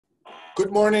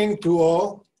Good morning to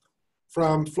all.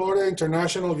 From Florida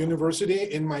International University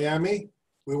in Miami,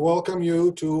 we welcome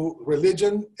you to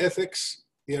Religion, Ethics,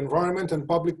 the Environment and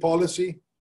Public Policy,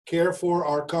 Care for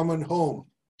Our Common Home,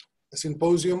 a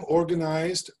symposium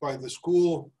organized by the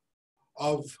School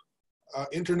of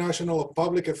International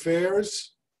Public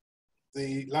Affairs,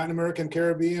 the Latin American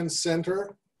Caribbean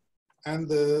Center, and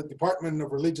the Department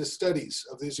of Religious Studies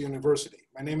of this university.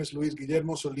 My name is Luis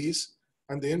Guillermo Solis.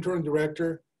 I'm the interim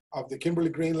director of the Kimberly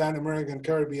Green Latin American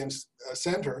Caribbean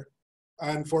Center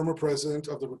and former president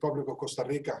of the Republic of Costa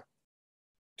Rica.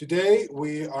 Today,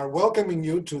 we are welcoming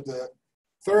you to the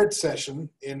third session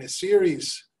in a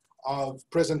series of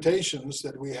presentations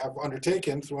that we have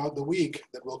undertaken throughout the week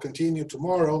that will continue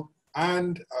tomorrow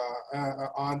and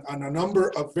on a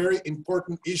number of very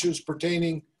important issues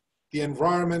pertaining the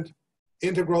environment,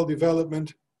 integral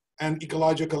development, and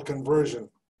ecological conversion.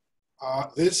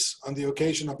 This on the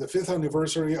occasion of the 5th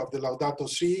anniversary of the Laudato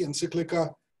Si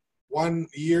encyclica, 1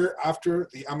 year after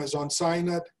the Amazon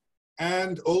Synod,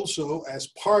 and also as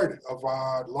part of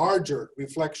a larger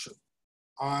reflection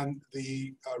on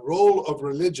the role of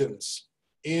religions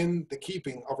in the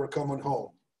keeping of our common home.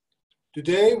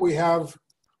 Today we have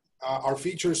our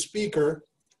featured speaker,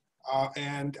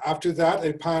 and after that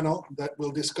a panel that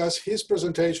will discuss his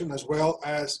presentation as well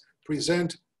as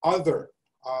present other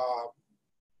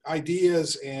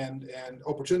ideas and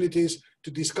opportunities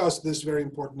to discuss this very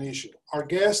important issue. Our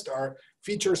guest, our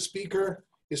featured speaker,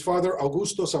 is Father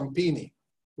Augusto Zampini,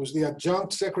 who's the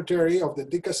adjunct secretary of the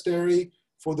Dicastery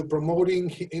for the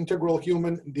Promoting Integral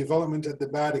Human Development at the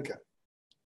Vatican.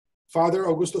 Father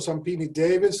Augusto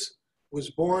Zampini-Davis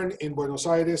was born in Buenos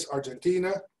Aires,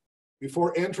 Argentina.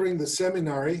 Before entering the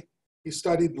seminary, he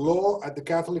studied law at the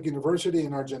Catholic University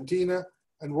in Argentina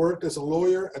and worked as a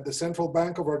lawyer at the Central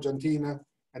Bank of Argentina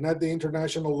and at the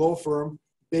international law firm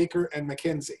Baker and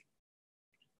McKenzie.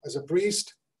 As a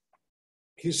priest,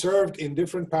 he served in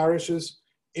different parishes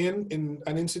and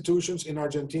institutions in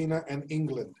Argentina and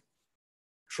England.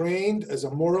 Trained as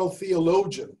a moral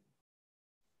theologian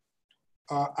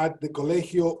at the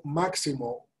Colegio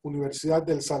Máximo, Universidad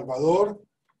del Salvador,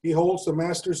 he holds a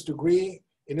master's degree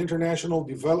in international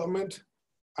development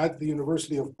at the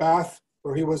University of Bath,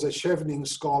 where he was a Chevening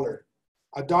scholar.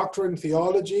 A doctorate in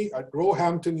theology at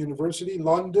Roehampton University,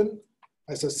 London,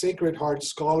 as a Sacred Heart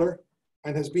scholar,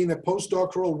 and has been a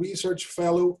postdoctoral research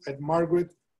fellow at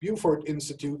Margaret Beaufort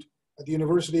Institute at the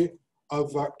University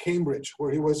of Cambridge,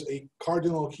 where he was a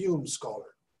Cardinal Hume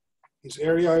scholar. His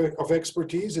area of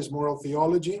expertise is moral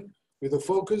theology, with a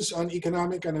focus on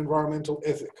economic and environmental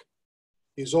ethic.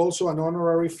 He's also an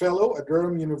honorary fellow at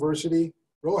Durham University,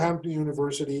 Roehampton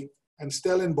University, and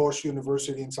Stellenbosch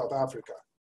University in South Africa.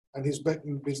 And he's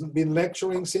been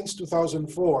lecturing since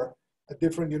 2004 at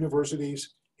different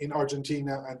universities in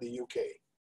Argentina and the UK.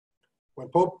 When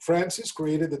Pope Francis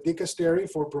created the Dicastery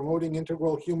for Promoting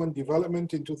Integral Human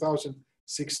Development in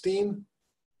 2016,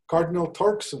 Cardinal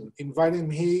Turkson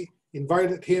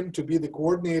invited him to be the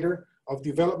coordinator of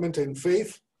development and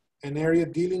faith, an area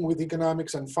dealing with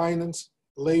economics and finance,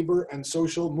 labor and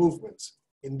social movements,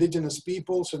 indigenous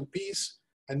peoples and peace,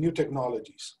 and new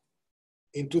technologies.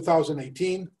 In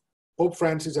 2018, Pope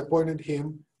Francis appointed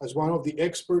him as one of the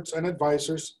experts and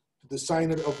advisors to the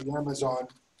Synod of the Amazon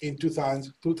in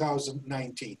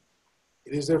 2019.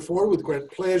 It is therefore with great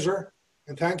pleasure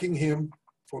and thanking him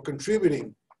for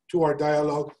contributing to our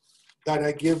dialogue that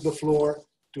I give the floor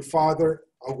to Father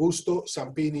Augusto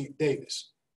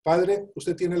Zampini-Davis. Padre,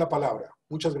 usted tiene la palabra.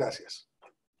 Muchas gracias.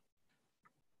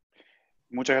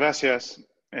 Muchas gracias,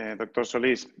 Dr.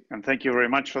 Solis, and thank you very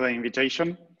much for the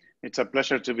invitation. It's a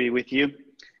pleasure to be with you,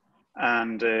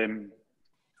 and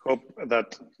hope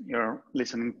that you're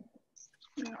listening.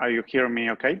 Are you hearing me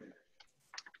okay?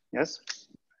 Yes?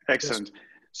 Excellent. Yes.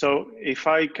 So if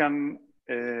I can,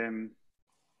 let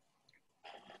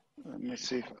me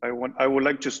see if I would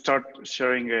like to start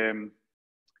sharing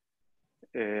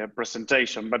a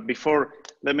presentation, but before,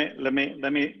 let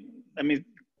me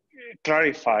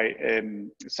clarify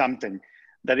something,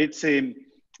 that it's, I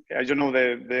don't know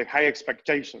the high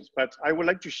expectations, but I would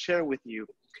like to share with you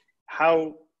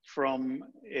how from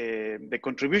the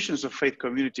contributions of faith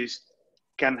communities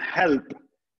can help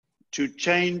to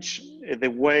change the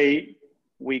way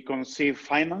we conceive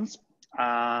finance,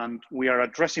 and we are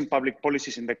addressing public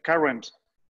policies in the current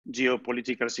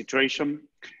geopolitical situation,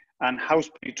 and how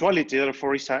spirituality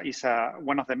therefore is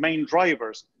one of the main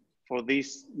drivers for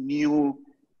this new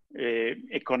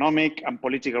economic and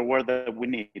political world that we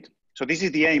need. So this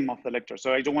is the aim of the lecture.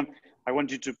 So I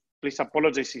want you to please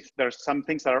apologize if there's some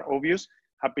things that are obvious.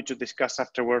 Happy to discuss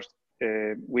afterwards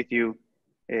with you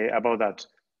about that.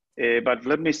 But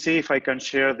let me see if I can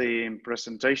share the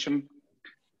presentation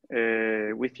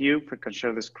with you, if I can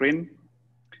share the screen.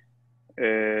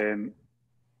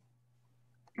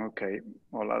 Okay,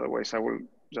 well, otherwise I will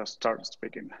just start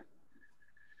speaking.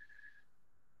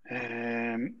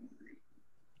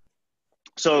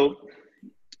 So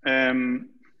the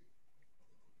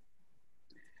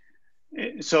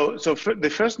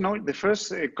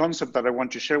first concept that I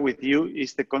want to share with you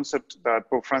is the concept that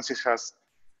Pope Francis has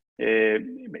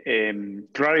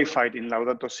clarified in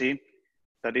Laudato Si,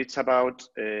 that it's about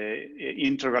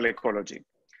integral ecology.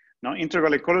 Now,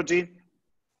 integral ecology,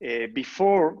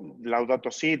 before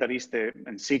Laudato Si, that is the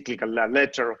encyclical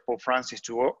letter of Pope Francis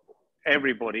to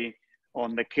everybody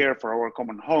on the care for our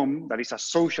common home, that is a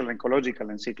social and ecological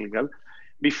encyclical.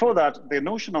 Before that, the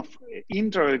notion of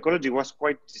integral ecology was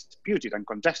quite disputed and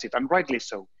contested, and rightly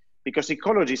so, because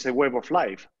ecology is a web of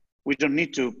life. We don't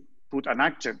need to put an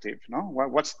adjective, no?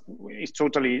 It's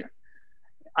totally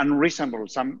unreasonable.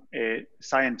 Some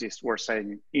scientists were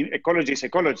saying, ecology is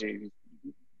ecology.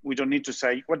 We don't need to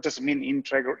say, what does it mean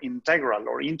integral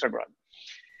or integral?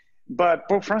 But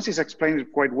Pope Francis explained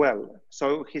it quite well.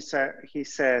 So he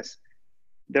says,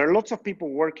 there are lots of people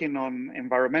working on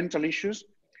environmental issues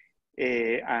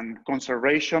and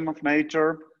conservation of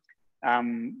nature.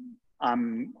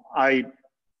 I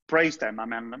praise them,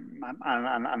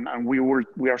 and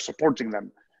we are supporting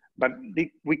them. But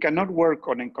we cannot work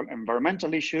on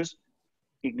environmental issues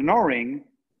ignoring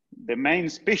the main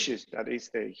species, that is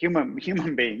the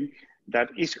human being, that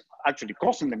is actually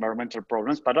causing the environmental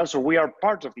problems, but also we are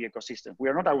part of the ecosystem. We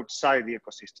are not outside the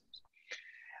ecosystems.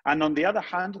 And on the other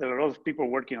hand, there are a lot of people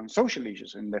working on social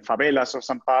issues in the favelas of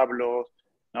San Pablo,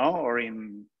 no, or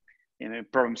in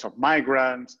problems of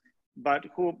migrants, but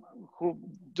who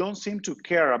don't seem to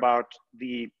care about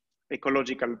the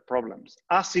ecological problems,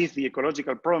 as if the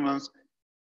ecological problems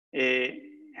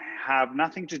have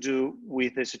nothing to do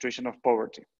with the situation of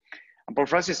poverty. And Pope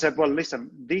Francis said, well, listen,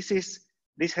 they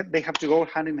have to go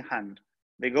hand in hand.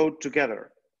 They go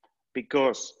together,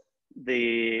 because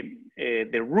the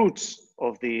roots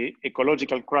of the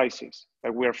ecological crisis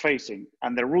that we are facing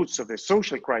and the roots of the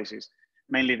social crisis,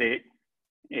 mainly the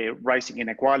rising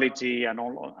inequality and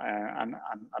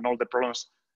all the problems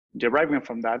deriving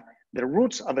from that, the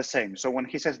roots are the same. So when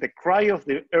he says the cry of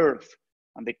the earth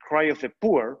and the cry of the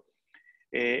poor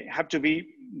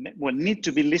need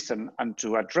to be listened and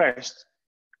to addressed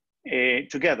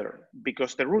together,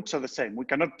 because the roots are the same. We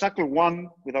cannot tackle one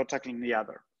without tackling the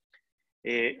other.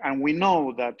 And we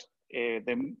know that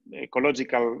the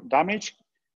ecological damage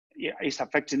is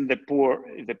affecting the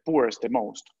poorest the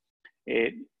most.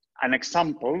 An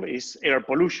example is air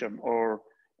pollution or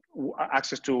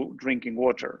access to drinking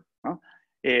water.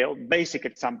 Basic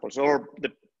examples, or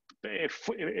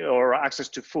access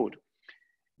to food.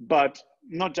 But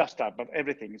not just that, but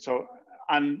everything. So,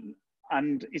 and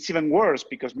it's even worse,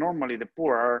 because normally the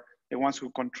poor are the ones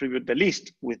who contribute the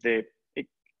least with the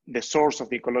source of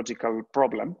the ecological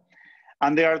problem,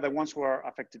 and they are the ones who are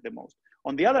affected the most.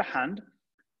 On the other hand,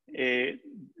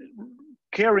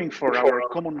 caring for our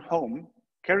common home,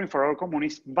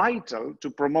 is vital to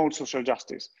promote social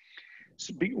justice.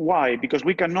 So why? Because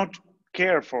we cannot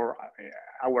care for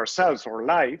ourselves or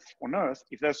life on Earth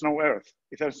if there's no Earth,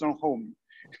 if there's no home.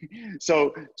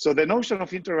 So the notion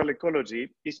of integral ecology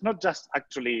is not just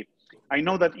actually, I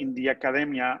know that in the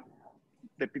academia,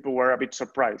 the people were a bit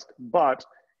surprised, but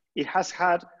it has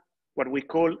had what we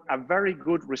call a very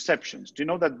good reception. Do you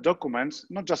know that documents,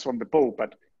 not just from the Pope,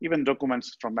 but even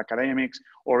documents from academics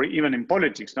or even in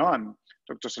politics, no? And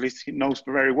Dr. Solis knows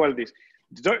very well this.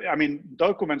 I mean,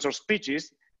 documents or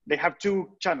speeches, they have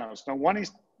two channels. Now, one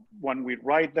is when we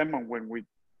write them and when we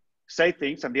say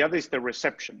things, and the other is the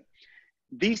reception.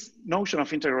 This notion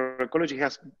of integral ecology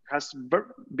has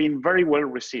been very well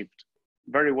received,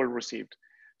 very well received.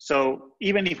 So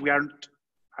even if we aren't,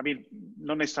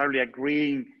 not necessarily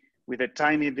agreeing with the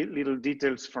tiny little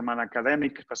details from an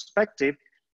academic perspective,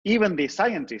 even the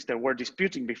scientists that were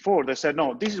disputing before, they said,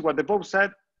 no, this is what the Pope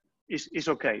said, is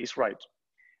okay, it's right.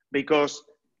 Because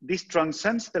this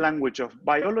transcends the language of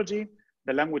biology,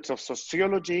 the language of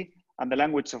sociology, and the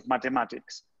language of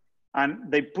mathematics.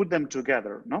 And they put them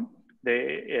together, no?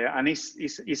 And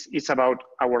it's about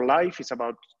our life, it's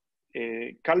about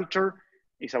culture,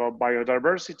 it's about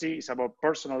biodiversity, it's about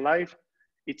personal life,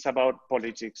 it's about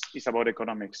politics, it's about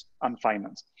economics and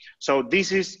finance. So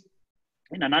this is,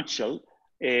 in a nutshell,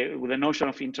 with the notion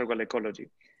of integral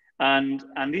ecology. And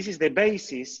this is the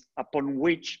basis upon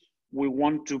which we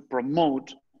want to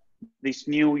promote this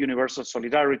new universal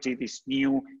solidarity, this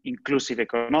new inclusive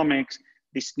economics,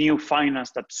 this new finance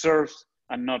that serves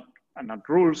and not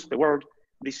rules the world,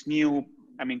 this new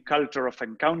I mean, culture of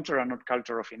encounter and not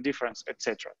culture of indifference,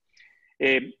 etc.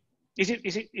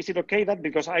 Is it okay that,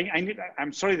 because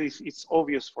I'm sorry it's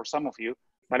obvious for some of you,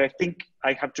 but I think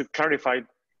I have to clarify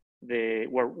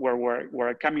where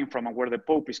we're coming from and where the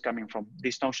Pope is coming from,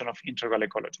 this notion of integral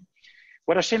ecology.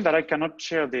 What a shame that I cannot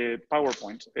share the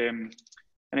PowerPoint.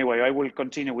 Anyway, I will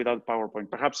continue without PowerPoint.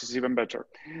 Perhaps it's even better.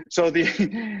 So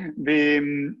then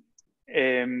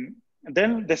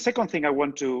the second thing I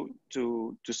want to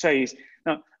say is,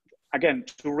 now, again,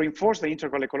 to reinforce the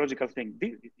integral ecological thing,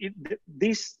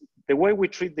 the way we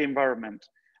treat the environment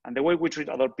and the way we treat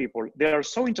other people, they are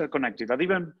so interconnected that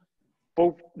even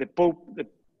the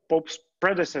Pope's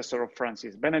predecessor of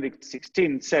Francis, Benedict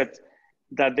XVI, said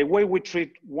that the way we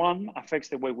treat one affects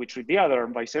the way we treat the other,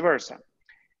 and vice versa,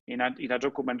 in a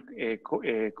document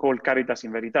called Caritas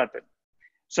in Veritate.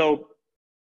 So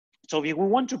if we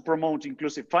want to promote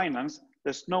inclusive finance,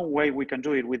 there's no way we can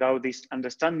do it without this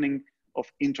understanding of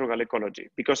integral ecology,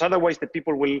 because otherwise the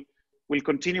people will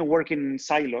continue working in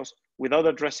silos without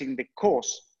addressing the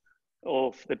cause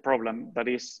of the problem, that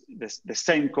is the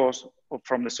same cause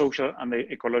from the social and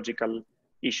the ecological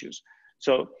issues.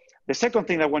 So the second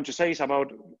thing I want to say is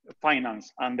about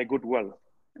finance and the good wealth.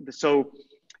 So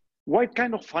what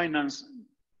kind of finance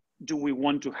do we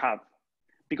want to have?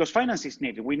 Because finance is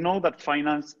needed. We know that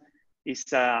finance is,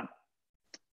 I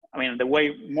mean, the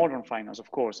way modern finance, of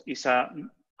course, is a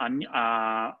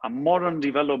modern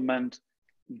development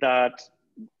that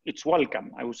it's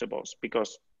welcome, I would suppose,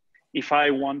 because if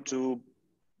I want to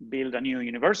build a new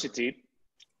university,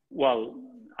 well,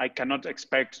 I cannot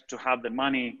expect to have the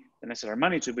necessary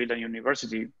money to build a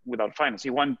university without finance.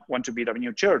 You want to build a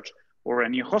new church or a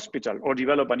new hospital or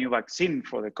develop a new vaccine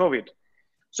for the COVID.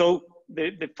 So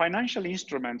the financial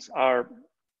instruments are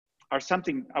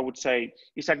something, I would say,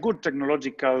 is a good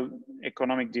technological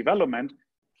economic development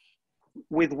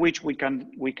with which we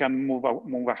can move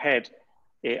ahead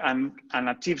and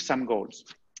achieve some goals.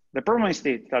 The problem is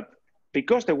that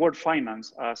because the word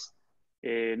finance, as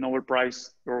Nobel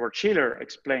Prize Robert Shiller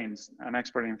explains, an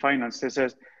expert in finance,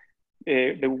 says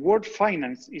the word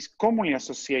finance is commonly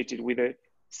associated with the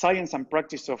science and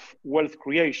practice of wealth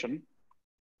creation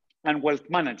and wealth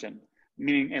management,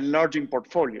 meaning enlarging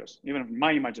portfolios, even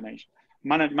my imagination,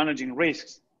 managing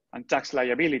risks and tax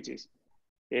liabilities,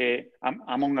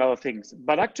 among other things.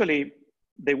 But actually,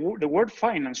 the word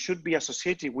finance should be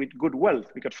associated with good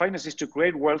wealth, because finance is to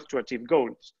create wealth to achieve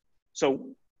goals.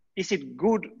 So is it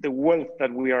good, the wealth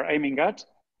that we are aiming at?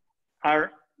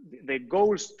 Are the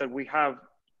goals that we have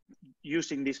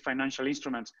using these financial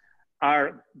instruments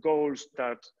are goals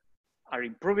that are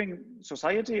improving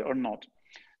society or not?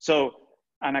 So,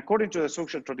 and according to the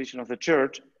social tradition of the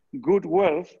church, good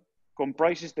wealth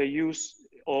comprises the use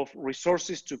of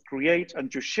resources to create and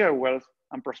to share wealth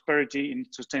and prosperity in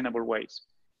sustainable ways,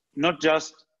 not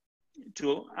just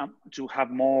to have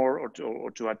more or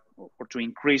to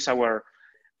increase our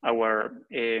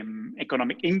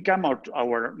economic income or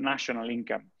our national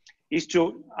income. Is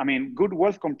to, I mean, good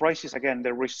wealth comprises, again,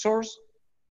 the resource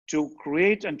to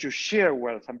create and to share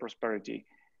wealth and prosperity.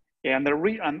 And there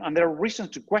are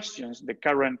reasons to question the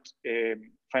current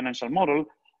financial model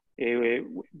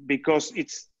because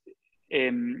it's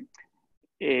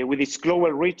with its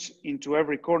global reach into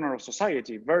every corner of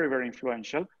society, very, very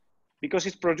influential. Because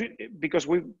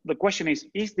the question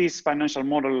is this financial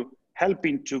model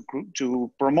helping to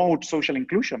promote social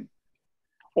inclusion?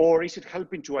 Or is it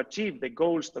helping to achieve the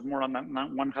goals that more than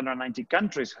 190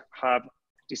 countries have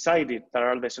decided, that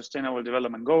are the Sustainable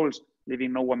Development Goals,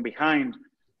 leaving no one behind,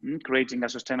 creating a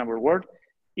sustainable world?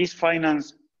 Is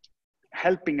finance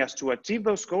helping us to achieve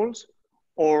those goals,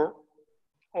 or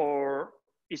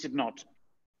is it not?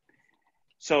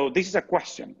 So this is a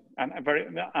question,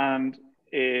 and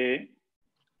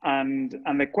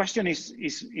the question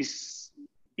is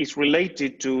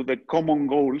related to the common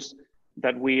goals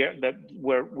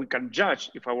where we can judge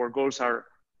if our goals are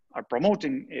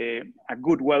promoting a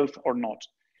good wealth or not.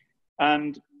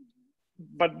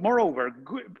 But moreover,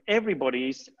 everybody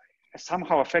is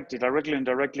somehow affected directly and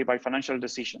indirectly by financial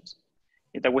decisions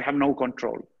that we have no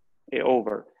control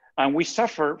over. And we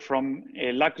suffer from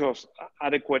a lack of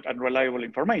adequate and reliable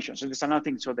information. So there's another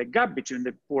thing. So the gap between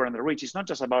the poor and the rich is not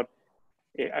just about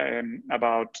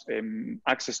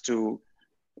access to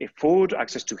food,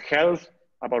 access to health,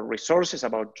 about resources,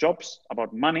 about jobs,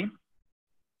 about money,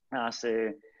 as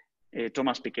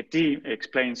Thomas Piketty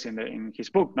explains in his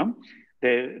book. No,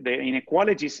 the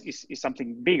inequalities is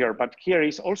something bigger, but here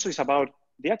is about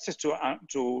the access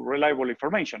to reliable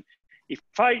information. If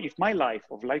my life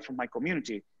of my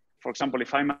community, for example,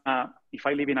 if I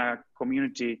live in a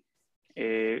community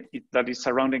that is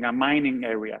surrounding a mining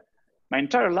area, my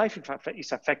entire life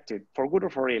is affected, for good or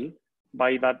for ill,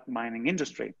 by that mining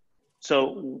industry.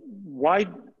 So why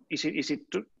is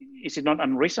it not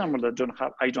unreasonable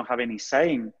that I don't have any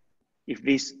saying if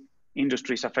this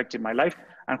industry is affecting my life,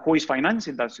 and who is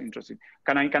financing that's interesting?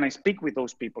 Can I speak with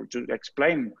those people to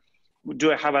explain?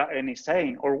 Do I have any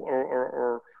saying,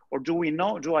 or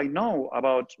do I know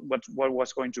about what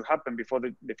was going to happen before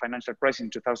the financial crisis in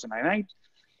 2008,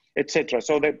 etc.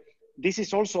 So that this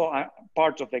is also a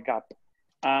part of the gap,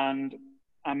 and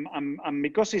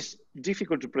because it's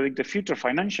difficult to predict the future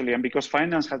financially, and because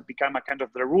finance has become a kind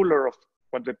of the ruler of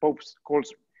what the Pope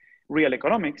calls real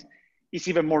economics, it's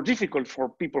even more difficult for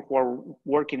people who are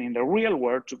working in the real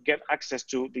world to get access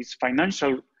to this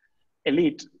financial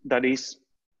elite that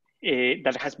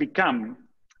has become.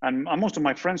 And most of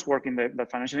my friends work in the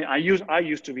financial. I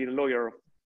used to be the lawyer of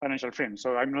financial firms,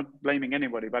 so I'm not blaming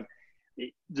anybody. But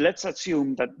let's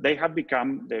assume that they have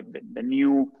become the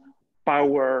new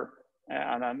power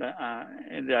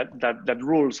that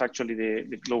rules actually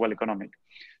the global economic.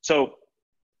 So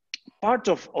part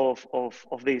of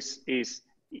this is,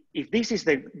 if this is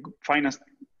the finance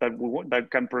that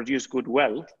can produce good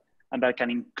wealth and that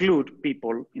can include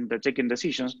people in the taking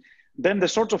decisions, then the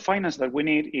sort of finance that we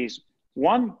need is,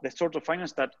 one, the sort of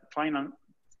finance that finance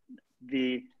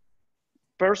the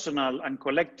personal and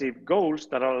collective goals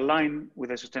that are aligned with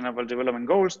the Sustainable Development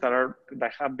Goals that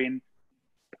have been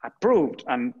approved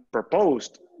and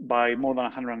proposed by more than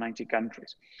 190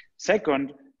 countries.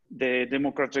 Second, the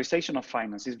democratization of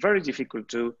finance. Is very difficult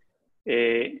to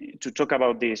talk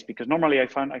about this, because normally I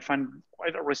find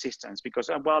quite a resistance, because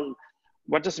well,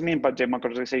 what does it mean by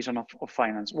democratization of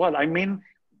finance? Well, I mean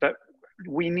that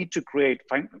we need to create,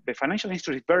 the financial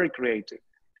industry is very creative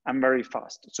and very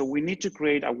fast. So we need to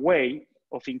create a way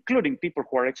of including people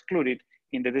who are excluded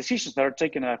in the decisions that are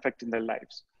taken and affecting their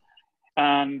lives.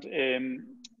 And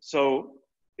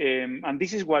and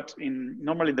this is what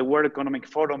normally the World Economic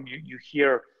Forum, you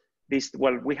hear this,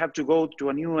 well, we have to go to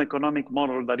a new economic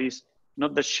model that is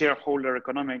not the shareholder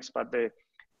economics, but the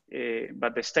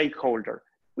stakeholder,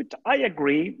 which I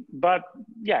agree, but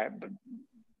yeah, but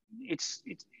it's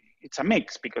a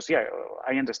mix, because yeah,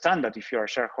 I understand that if you're a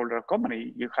shareholder of a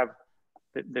company, you have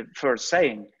the first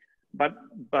saying, but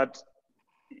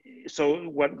so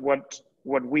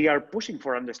what we are pushing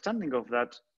for understanding of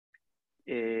that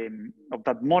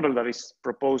model that is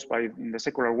proposed in the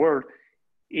secular world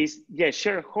is, yes,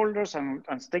 shareholders and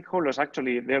stakeholders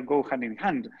actually they go hand in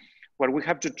hand. What we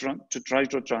have to try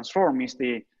to transform is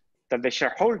that the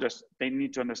shareholders, they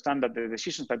need to understand that the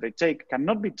decisions that they take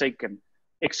cannot be taken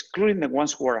excluding the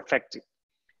ones who are affected.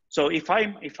 So if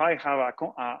I have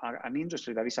an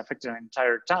industry that is affecting an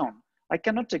entire town, I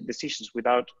cannot take decisions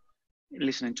without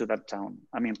listening to that town,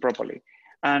 properly.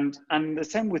 And the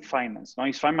same with finance. Now,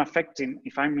 if I'm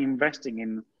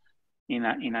investing in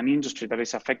an industry that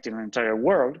is affecting an entire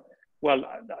world, well,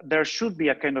 there should be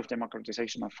a kind of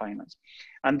democratization of finance.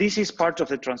 And this is part of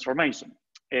the transformation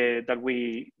that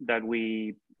we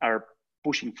are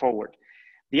pushing forward.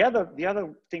 The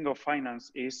other thing of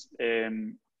finance is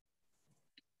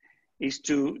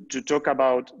to talk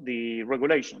about the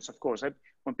regulations, of course.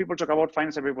 When people talk about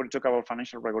finance, everybody talk about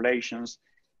financial regulations.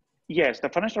 Yes, the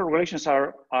financial regulations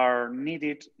are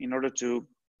needed in order to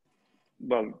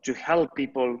help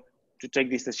people to take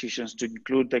these decisions, to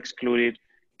include the excluded,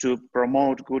 to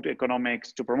promote good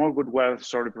economics, to promote good wealth,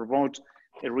 promote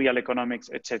real economics,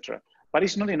 etc. But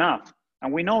it's not enough,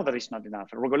 and we know that it's not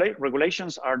enough.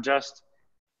 Regulations are just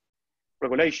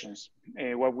regulations.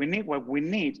 What we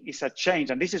need is a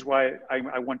change, and this is why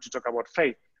I want to talk about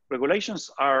faith. Regulations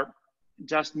are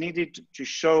just needed to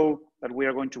show that we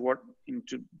are going to work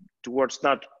towards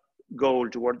that goal,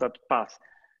 toward that path.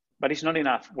 But it's not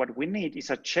enough. What we need is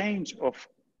a change of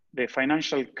the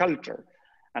financial culture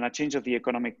and a change of the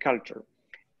economic culture,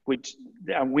 which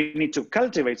we need to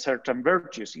cultivate certain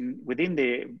virtues within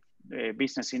the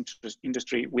business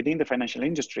industry, within the financial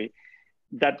industry,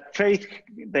 that faith,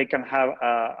 they can have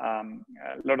a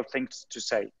lot of things to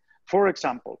say. For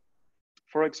example,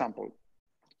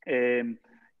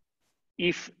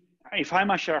 if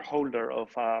I'm a shareholder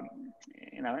of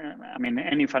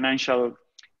any financial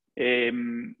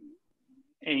in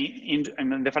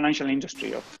the financial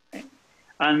industry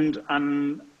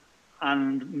and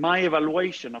my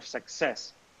evaluation of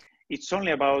success, it's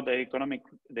only about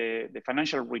the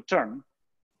financial return.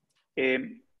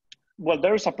 Well,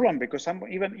 there is a problem, because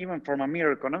even from a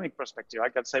mere economic perspective, I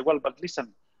can say, well, but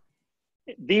listen,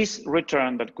 this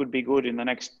return that could be good in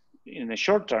the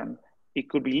short term, it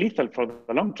could be lethal for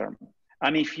the long term.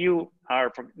 And if you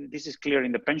are, this is clear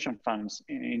in the pension funds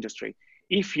industry,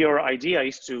 if your idea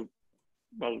is to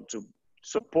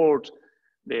support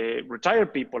the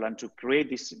retired people and to create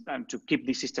this and to keep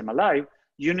this system alive,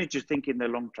 you need to think in the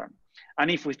long term.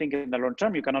 And if we think in the long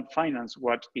term, you cannot finance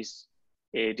what is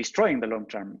destroying the long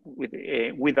term with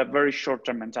a very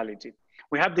short-term mentality.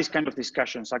 We have these kind of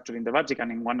discussions actually in the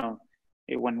Vatican in one of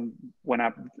when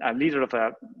a leader of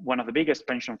one of the biggest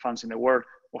pension funds in the world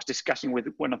was discussing with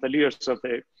one of the leaders of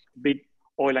the big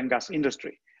oil and gas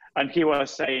industry. And he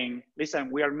was saying,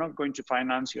 listen, we are not going to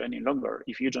finance you any longer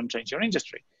if you don't change your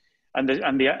industry. And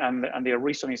the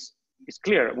reason is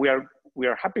clear. We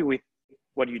are happy with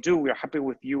what you do. We are happy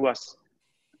with you as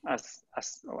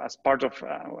part of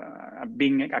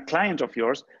being a client of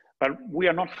yours, but we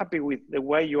are not happy with the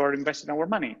way you are investing our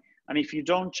money. And if you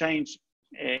don't change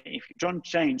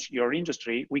your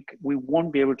industry, we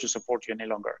won't be able to support you any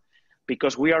longer,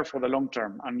 because we are for the long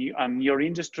term, and your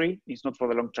industry is not for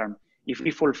the long term. If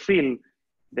we fulfill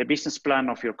the business plan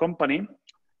of your company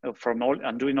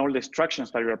and doing all the instructions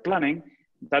that you are planning,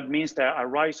 that means that a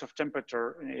rise of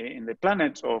temperature in the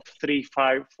planet of 3,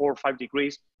 5, 4, 5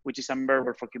 degrees, which is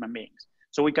unbearable for human beings.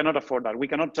 So we cannot afford that. We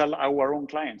cannot tell our own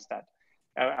clients that,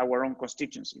 our own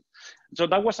constituency. So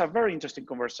that was a very interesting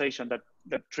conversation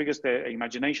that triggers the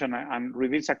imagination and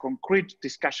reveals a concrete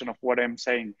discussion of what I'm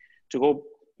saying. To go,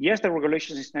 yes, the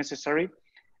regulations is necessary,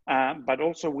 but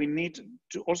also we need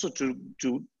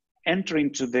to enter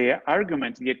into the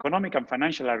argument, the economic and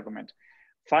financial argument.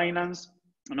 Finance,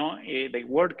 the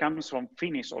word comes from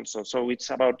finis also. So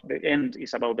it's about the end,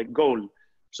 it's about the goal.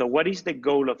 So what is the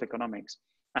goal of economics?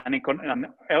 And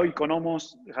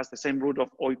oikonomos has the same root of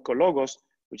oikologos,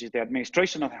 which is the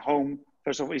administration of the home.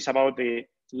 First of all, it's about the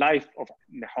life of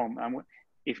the home. And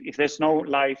if there's no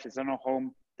life, if there's no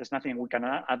home, there's nothing we can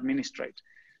administrate.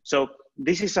 So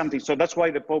this is something, so that's why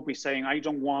the Pope is saying, I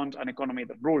don't want an economy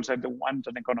that rules, I don't want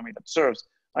an economy that serves.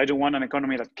 I don't want an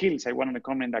economy that kills, I want an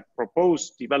economy that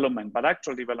proposes development, but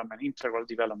actual development, integral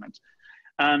development,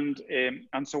 and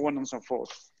so on and so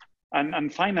forth.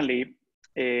 And finally,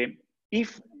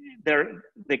 if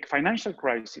the financial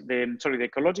crisis, the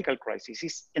ecological crisis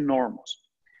is enormous,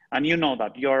 and you know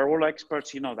that, you're all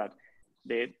experts, you know that,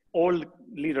 all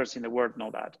leaders in the world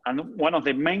know that. And one of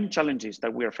the main challenges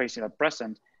that we are facing at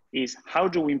present is how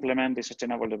do we implement the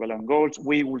Sustainable Development Goals?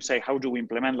 We will say, how do we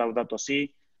implement Laudato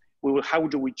Si? How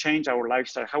do we change our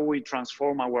lifestyle? How we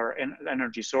transform our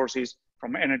energy sources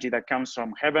from energy that comes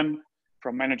from heaven,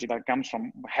 from energy that comes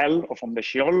from hell, or from the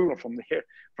Sheol, or from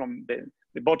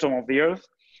the bottom of the earth?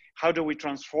 How do we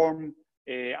transform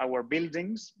our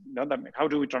buildings? How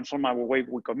do we transform our way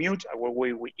we commute, our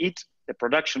way we eat, the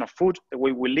production of food, the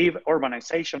way we live?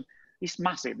 Urbanization is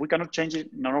massive. We cannot change it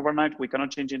overnight. We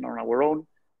cannot change it on our own,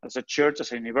 as a church,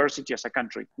 as a university, as a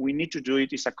country. We need to do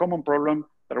it. It's a common problem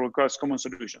that requires common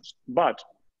solutions. But,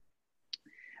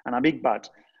 and a big but,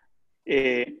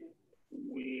 it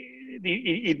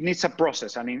needs a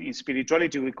process. And in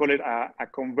spirituality, we call it a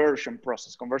conversion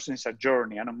process. Conversion is a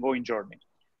journey, an ongoing journey.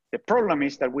 The problem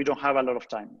is that we don't have a lot of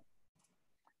time.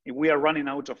 We are running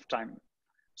out of time.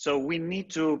 So we need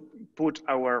to put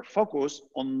our focus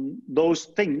on those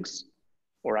things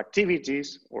or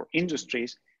activities or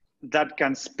industries that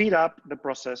can speed up the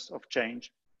process of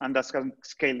change and that can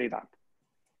scale it up.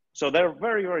 So there are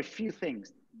very, very few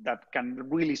things that can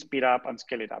really speed up and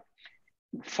scale it up.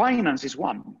 Finance is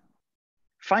one.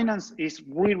 Finance is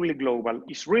really, really global.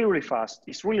 It's really, really fast.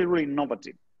 It's really, really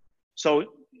innovative. So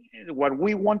what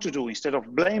we want to do, instead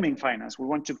of blaming finance, we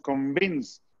want to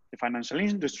convince the financial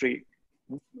industry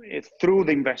through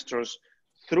the investors,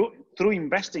 through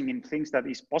investing in things that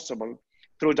is possible,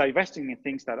 through divesting in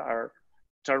things that are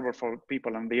terrible for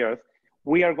people on the earth.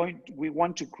 We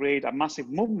want to create a massive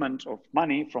movement of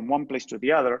money from one place to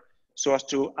the other so as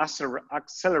to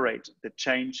accelerate the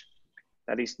change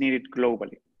that is needed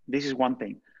globally. This is one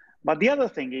thing. But the other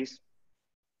thing is,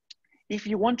 if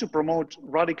you want to promote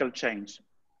radical change,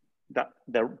 that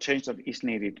the change that is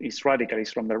needed is radical,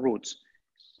 is from the roots.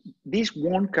 This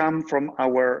won't come from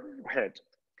our head.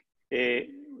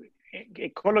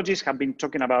 Ecologists have been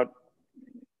talking about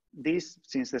this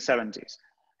since the 70s.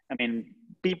 I mean,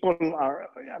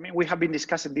 we have been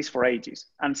discussing this for ages,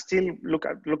 and still look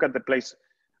at the place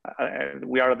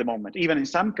we are at the moment. Even in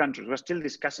some countries, we're still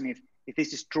discussing if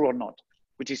this is true or not,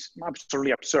 which is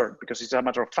absolutely absurd because it's a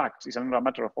matter of fact, it's not a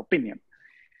matter of opinion.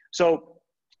 So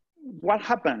what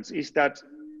happens is that,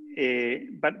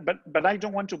 but I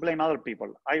don't want to blame other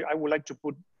people. I would like to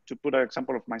put an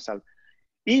example of myself.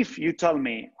 If you tell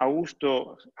me,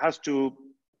 Augusto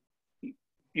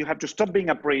you have to stop being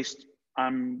a priest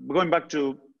and going back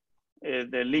to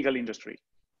the legal industry.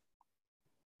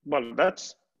 Well,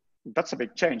 that's a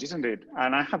big change, isn't it?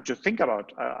 And I have to think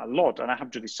about a lot, and I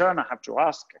have to discern, I have to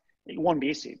ask, It won't be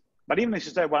easy. But even if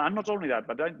you say, well, I'm not only that,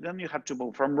 but then you have to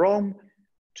move from Rome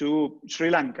to Sri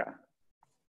Lanka.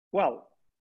 Well,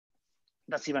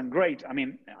 that's even great. I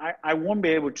mean, I won't be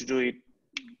able to do it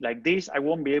like this. I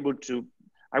won't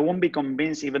be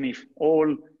convinced even if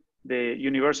all the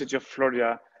University of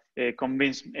Florida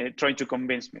trying to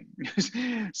convince me.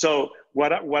 So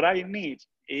what I need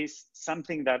is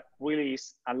something that really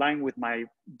is aligned with my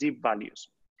deep values.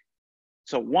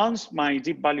 So once my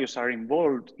deep values are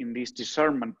involved in this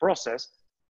discernment process,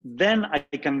 then I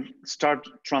can start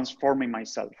transforming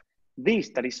myself.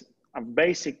 That is a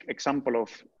basic example of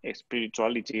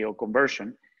spirituality or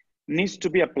conversion, needs to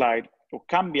be applied or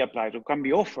can be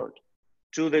offered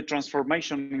to the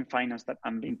transformation in finance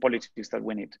and in politics that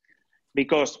we need.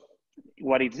 Because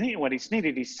what is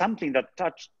needed is something that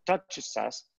touches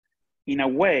us in a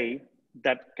way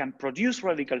that can produce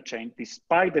radical change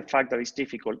despite the fact that it's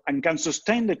difficult, and can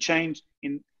sustain the change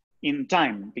in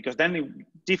time, because then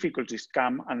difficulties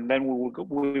come and then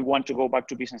we want to go back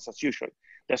to business as usual.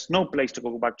 There's no place to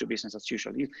go back to business as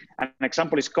usual. An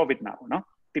example is COVID now, no?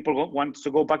 People want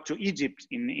to go back to Egypt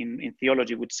in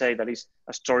theology, would say that is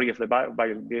a story of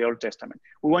the Old Testament.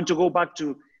 We want to go back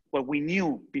to what we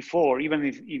knew before, even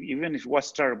if it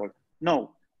was terrible.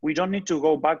 No, we don't need to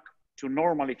go back to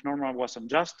normal if normal was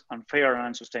unjust, unfair, and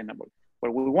unsustainable.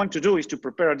 What we want to do is to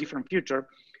prepare a different future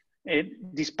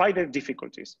despite the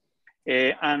difficulties.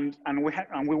 And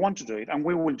we want to do it, and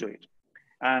we will do it.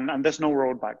 And there's no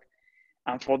road back.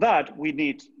 And for that, we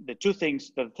need the two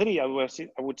things, the three, I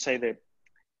would say the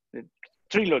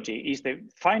trilogy is the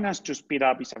finance to speed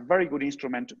up is a very good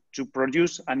instrument to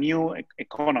produce a new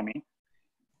economy.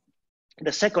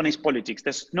 The second is politics.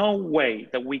 There's no way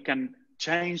that we can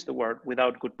change the world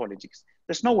without good politics.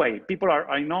 There's no way.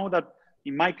 I know that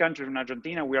in my country, in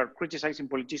Argentina, we are criticizing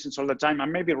politicians all the time,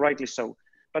 and maybe rightly so.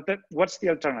 But what's the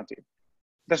alternative?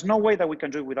 There's no way that we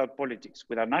can do it without politics,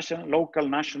 without local,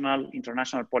 national,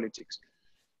 international politics.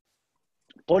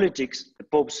 Politics, the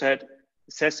Pope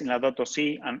says in Laudato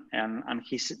Si, and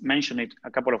he mentioned it a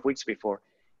couple of weeks before,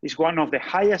 is one of the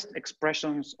highest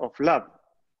expressions of love.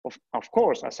 Of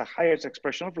course, as a highest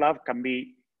expression of love can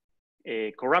be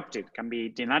corrupted, can be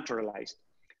denaturalized,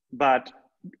 but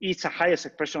it's a highest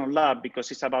expression of love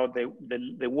because it's about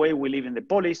the way we live in the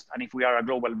polis, and if we are a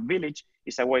global village,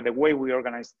 it's the way we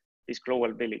organize this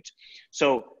global village.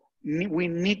 So we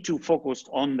need to focus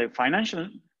on the financial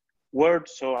world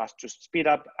so as to speed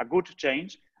up a good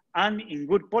change, and in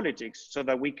good politics so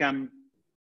that we can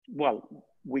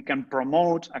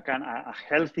promote a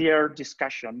healthier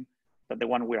discussion than the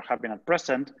one we're having at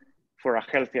present for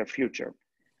a healthier future.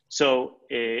 So,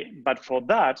 but for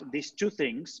that, these two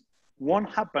things won't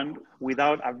happen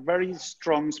without a very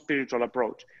strong spiritual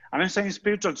approach. And I'm saying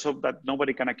spiritual so that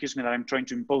nobody can accuse me that I'm trying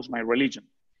to impose my religion.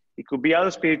 It could be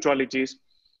other spiritualities,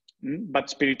 but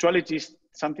spirituality is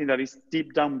something that is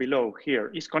deep down below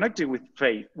here. It's connected with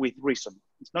faith, with reason.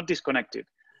 It's not disconnected,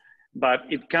 but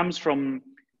it comes from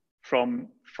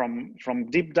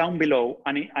deep down below,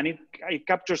 and it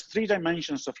captures three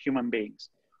dimensions of human beings.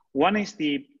 One is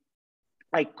the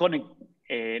iconic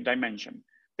dimension,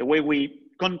 the way we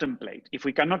contemplate. If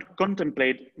we cannot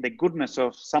contemplate the goodness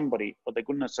of somebody or the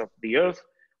goodness of the earth,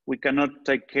 we cannot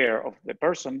take care of the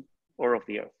person or of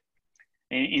the earth.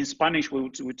 In Spanish, we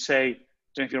would say, I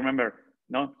don't know if you remember,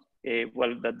 no?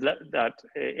 That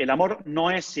el amor no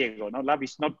es ciego, no? Love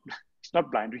is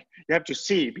not blind. You have to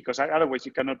see, because otherwise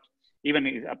you cannot,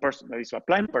 even a person that is a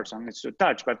blind person needs to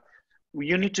touch, but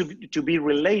you need to be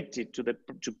related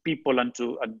to people and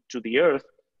to the earth,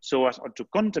 so as to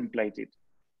contemplate it,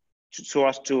 so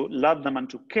as to love them and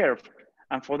to care.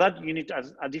 And for that, you need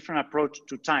a different approach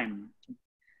to time,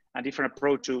 a different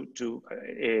approach to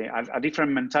a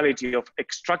different mentality of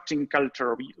extracting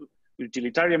culture, of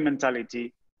utilitarian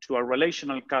mentality, to a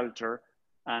relational culture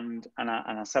and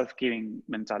a self-giving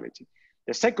mentality.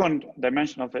 The second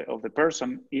dimension of the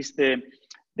person is the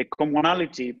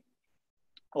commonality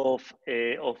of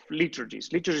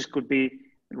liturgies. Liturgies could be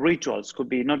rituals, could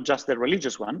be not just the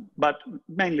religious one, but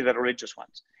mainly the religious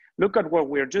ones. Look at what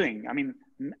we're doing. I mean,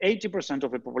 80%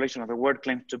 of the population of the world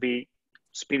claims to be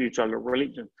spiritual or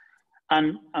religious.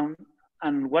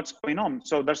 And what's going on?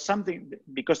 So there's something,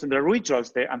 because in the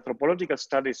rituals, the anthropological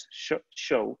studies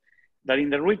show that in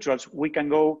the rituals, we can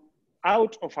go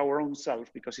out of our own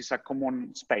self because it's a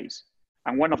common space.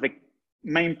 And one of the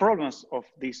main problems of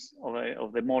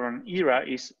the modern era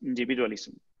is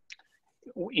individualism.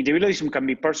 Individualism can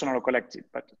be personal or collective,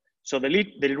 but so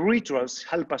the rituals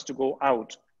help us to go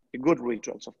out, the good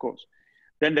rituals, of course.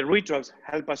 Then the rituals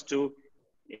help us to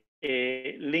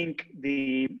link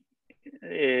the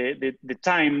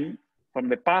time from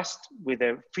the past with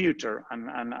the future, and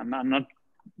not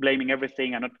blaming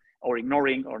everything and not, or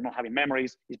ignoring or not having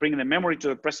memories. It's bringing the memory to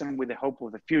the present with the hope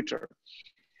of the future.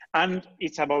 And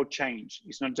it's about change.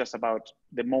 It's not just about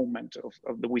the moment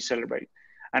of the we celebrate.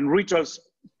 And rituals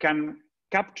can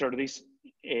capture these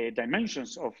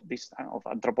dimensions of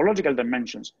anthropological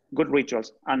dimensions, good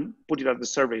rituals, and put it at the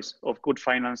service of good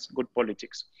finance, good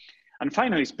politics. And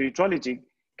finally, spirituality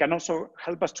can also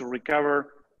help us to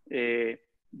recover the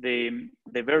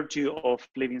virtue of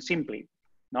living simply,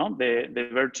 no, the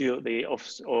virtue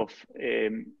of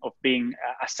being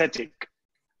ascetic,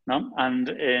 no, and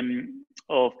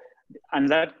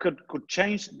that could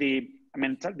change the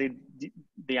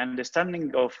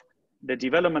understanding of the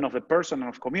development of the person and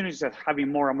of communities that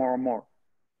having more and more and more.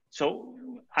 So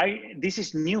this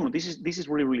is new. This is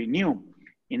really, really new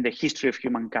in the history of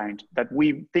humankind, that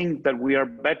we think that we are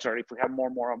better if we have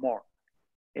more and more.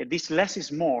 This less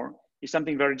is more is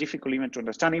something very difficult even to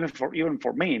understand, even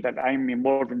for me, that I'm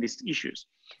involved in these issues.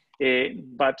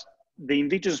 But the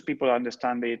indigenous people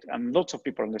understand it, and lots of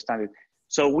people understand it.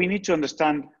 So we need to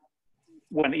understand,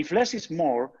 if less is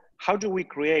more, how do we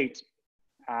create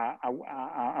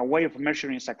a way of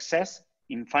measuring success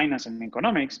in finance and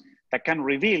economics that can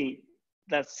reveal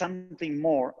that something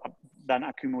more than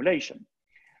accumulation?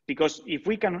 Because if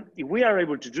we are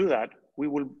able to do that, we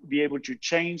will be able to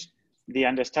change the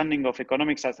understanding of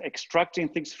economics as extracting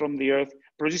things from the earth,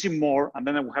 producing more, and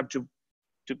then we have to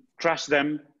crush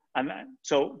them. And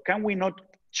so can we not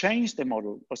change the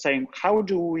model of saying, how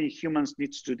do we humans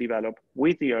need to develop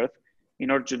with the earth in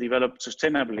order to develop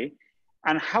sustainably?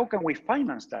 And how can we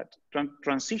finance that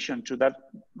transition to that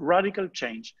radical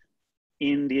change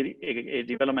in the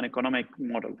development economic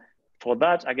model? For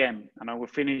that, again, and I will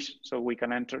finish so we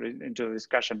can enter into the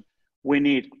discussion, we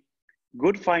need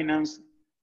good finance,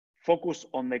 focus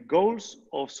on the goals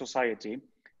of society,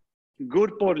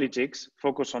 good politics,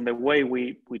 focus on the way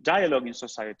we dialogue in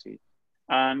society,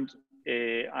 and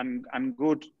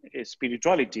good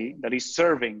spirituality that is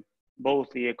serving both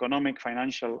the economic,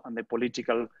 financial, and the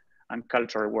political and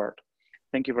cultural world.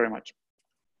 Thank you very much.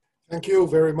 Thank you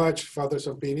very much, Father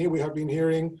Zampini. We have been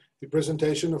hearing the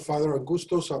presentation of Father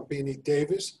Augusto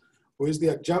Zampini-Davis, who is the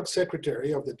Adjunct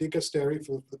Secretary of the Dicastery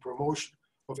for the Promotion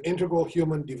of Integral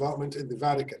Human Development in the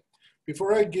Vatican.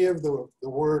 Before I give the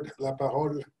word, la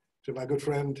parole, to my good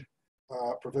friend,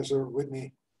 Professor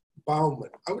Whitney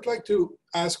Bauman, I would like to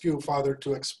ask you, Father,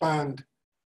 to expand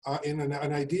in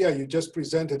an idea you just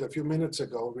presented a few minutes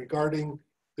ago regarding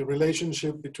the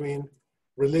relationship between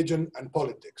religion and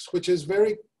politics, which is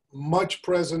very much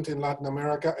present in Latin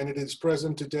America, and it is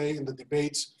present today in the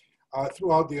debates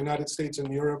throughout the United States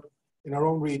and Europe, in our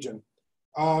own region.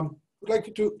 I'd like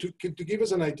you to give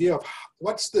us an idea of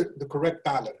what's the correct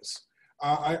balance.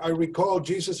 I recall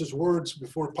Jesus's words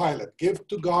before Pilate: "Give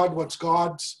to God what's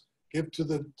God's, give to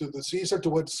the Caesar to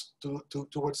what's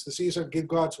the Caesar, give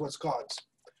God's what's God's."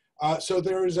 So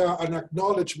there is an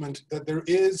acknowledgement that there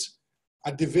is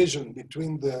a division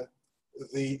between the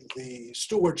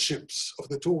stewardships of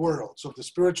the two worlds, of the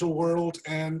spiritual world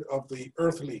and of the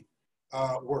earthly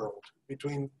world,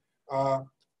 between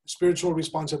spiritual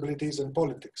responsibilities and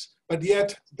politics. But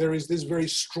yet there is this very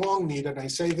strong need, and I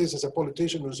say this as a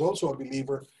politician who's also a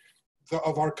believer,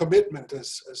 of our commitment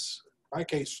as in my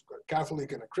case, a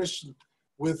Catholic and a Christian,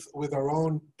 with our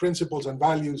own principles and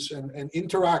values, and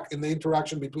interact in the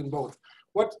interaction between both.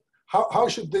 How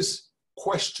should this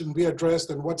question be addressed,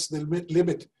 and what's the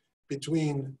limit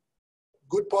between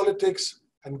good politics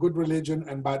and good religion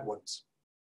and bad ones?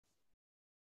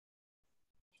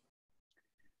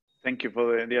 Thank you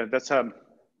for that's a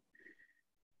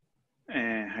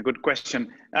good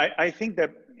question. I think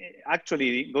that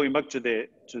actually going back to the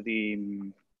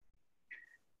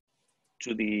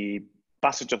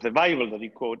passage of the Bible that you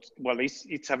quote, well,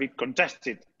 it's a bit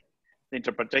contested, the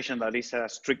interpretation that is a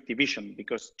strict division,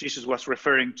 because Jesus was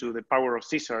referring to the power of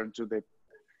Caesar and to the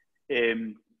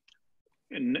and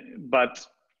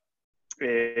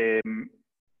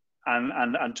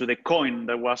to the coin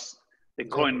that was the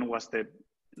coin was the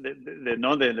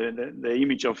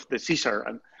image of the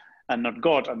Caesar and not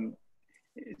God, and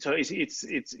so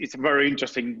it's very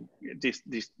interesting, this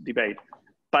debate.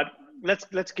 But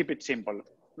let's keep it simple.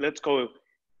 Let's go.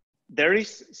 There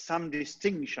is some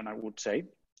distinction, I would say,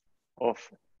 of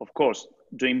course,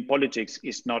 doing politics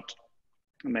is not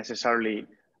necessarily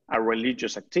a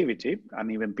religious activity,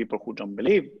 and even people who don't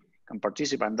believe can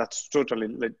participate, and that's totally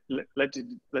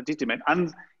legitimate.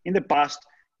 And in the past,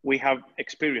 we have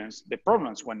experienced the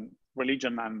problems when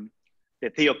religion and the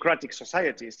theocratic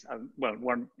societies,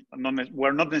 were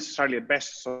not necessarily the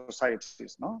best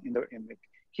societies, no, in the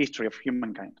history of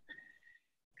humankind.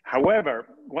 However,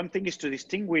 one thing is to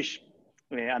distinguish,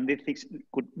 and this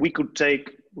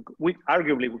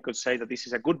arguably we could say that this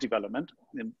is a good development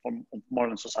of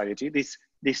modern society, this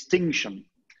distinction,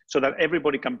 so that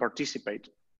everybody can participate.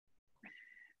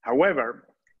 However,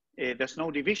 there's no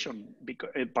division,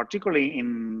 because, particularly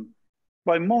in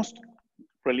most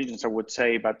religions, I would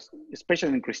say, but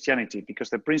especially in Christianity, because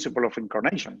the principle of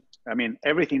incarnation, I mean,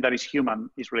 everything that is human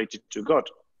is related to God,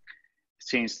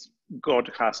 since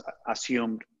God has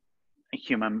assumed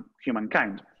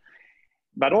humankind.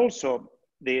 But also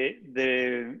the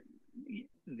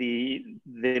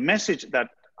message that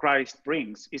Christ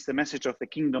brings is the message of the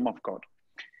kingdom of God.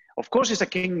 Of course, it's a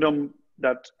kingdom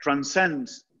that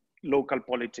transcends local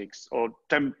politics or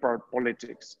temporal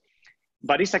politics,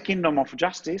 but it's a kingdom of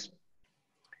justice.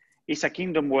 It's a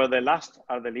kingdom where the last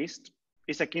are the least.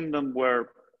 It's a kingdom where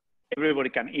everybody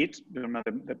can eat. You know,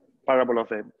 the parable of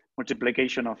the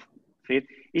multiplication of feed.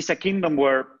 It's a kingdom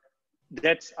where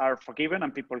debts are forgiven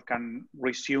and people can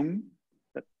resume.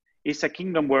 It's a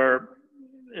kingdom where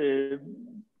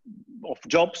of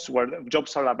jobs, where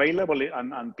jobs are available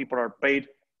and people are paid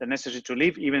the necessary to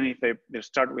live, even if they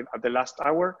start with at the last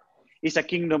hour. It's a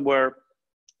kingdom where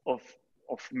of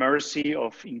mercy,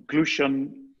 of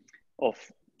inclusion, of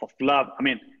love. I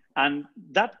mean, and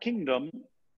that kingdom,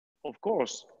 of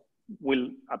course, will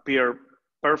appear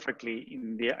perfectly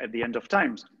at the end of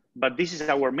times. But this is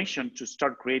our mission, to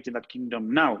start creating that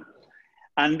kingdom now.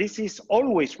 And this is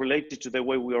always related to the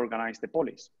way we organize the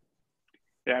polis.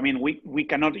 I mean, we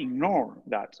cannot ignore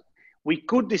that. We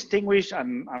could distinguish,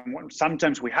 and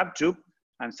sometimes we have to,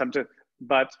 and sometimes,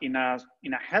 but in a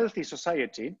healthy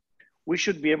society, we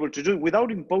should be able to do it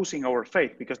without imposing our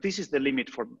faith, because this is the limit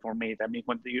for me. I mean,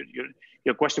 when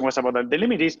your question was about that, the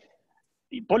limit is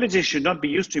politics should not be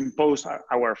used to impose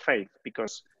our faith,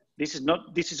 because this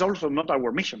is also not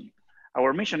our mission.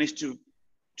 Our mission is to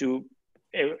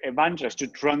evangelize, to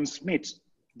transmit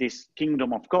this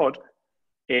kingdom of God,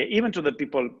 even to the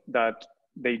people that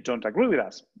they don't agree with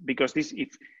us. Because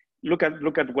look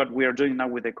at what we are doing now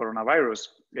with the coronavirus,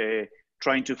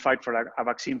 trying to fight for a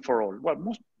vaccine for all.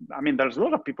 Well, there's a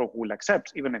lot of people who will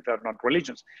accept, even if they're not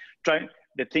religious. Try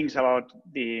the things about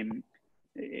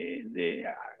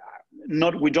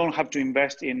we don't have to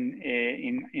invest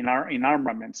in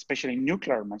armaments, especially in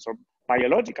nuclear armaments or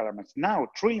biological armaments. Now,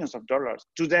 trillions of dollars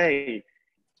today,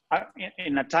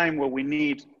 in a time where we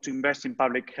need to invest in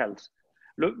public health.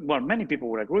 Look, well, many people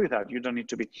would agree with that. You don't need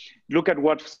to be. Look at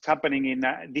what's happening in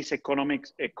this economy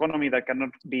that cannot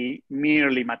be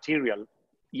merely material.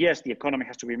 Yes, the economy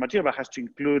has to be material, but has to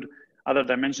include other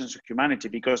dimensions of humanity,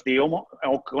 because the homo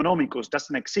economicus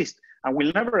doesn't exist and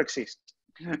will never exist,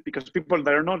 because people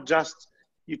that are not just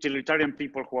utilitarian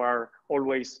people who are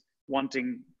always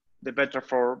wanting the better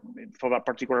for that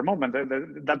particular moment.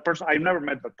 That person, I've never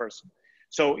met that person.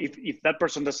 So if that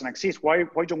person doesn't exist, why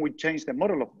don't we change the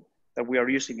model that we are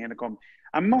using in economy?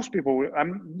 And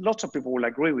lots of people will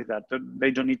agree with that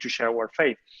they don't need to share our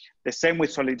faith. The same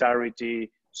with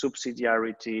solidarity,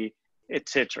 subsidiarity,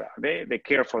 etc. They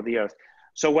care for the earth.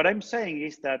 So what I'm saying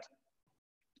is that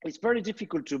it's very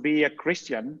difficult to be a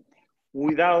Christian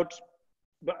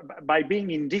by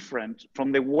being indifferent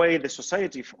from the way the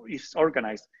society is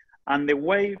organized, and the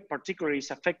way particularly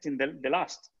is affecting the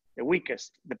last, the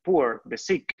weakest, the poor, the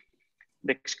sick,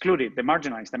 the excluded, the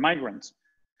marginalized, the migrants,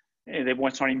 the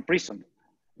ones who are in prison.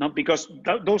 No, because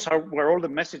those were all the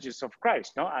messages of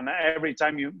Christ. No, and every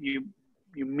time you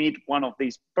meet one of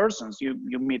these persons,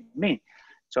 you meet me.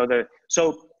 So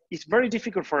it's very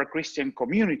difficult for a Christian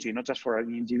community, not just for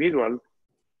an individual,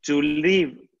 to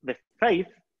live the faith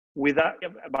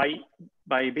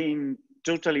by being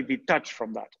totally detached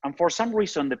from that. And for some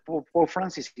reason, the Pope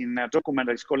Francis, in a document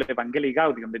that is called Evangelii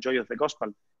Gaudium, the Joy of the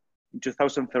Gospel, in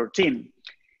 2013,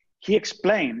 he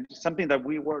explained something that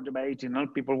we were debating.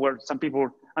 Some people,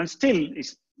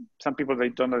 they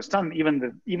don't understand,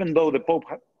 even though the Pope,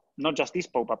 not just this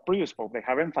Pope, but previous Pope, they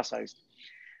have emphasized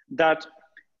that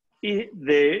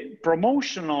the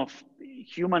promotion of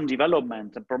human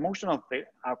development, the promotion of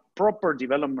a proper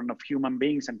development of human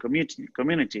beings and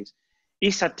communities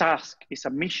is a task, is a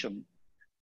mission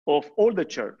of all the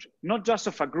church, not just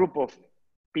of a group of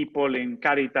people in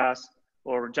Caritas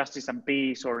or Justice and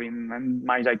Peace or in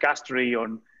my Dicastery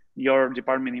or your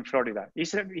department in Florida.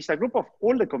 It's a group of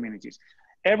all the communities.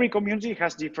 Every community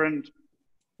has different,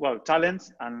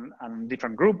 talents and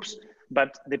different groups,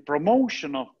 but the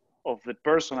promotion of the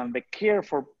person and the care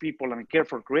for people and care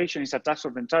for creation is a task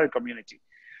of the entire community.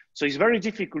 So it's very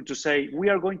difficult to say we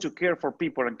are going to care for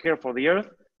people and care for the earth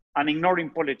and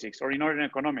ignoring politics or ignoring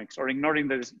economics or ignoring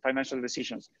the financial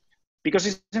decisions, because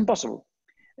it's impossible.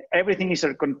 everything is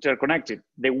interconnected.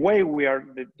 The way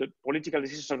the political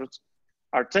decisions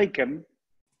are taken,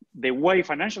 the way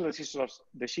financial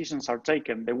decisions are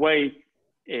taken, the way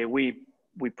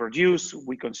we produce,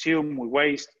 we consume, we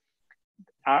waste,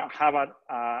 have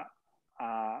a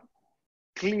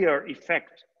clear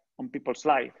effect on people's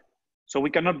life. So we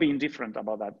cannot be indifferent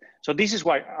about that. So this is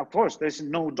why, of course, there's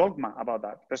no dogma about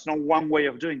that. There's no one way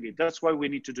of doing it. That's why we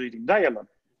need to do it in dialogue.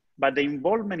 But the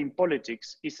involvement in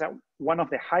politics is one of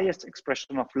the highest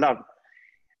expression of love.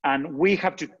 And we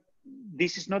have to,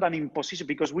 this is not an imposition,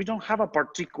 because we don't have a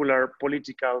particular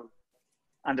political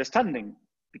understanding.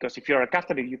 Because if you're a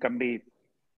Catholic, you can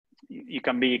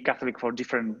be Catholic for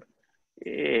different,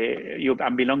 you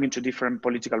can belonging to different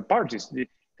political parties.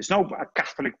 There's no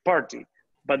Catholic party,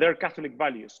 but there are Catholic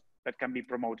values that can be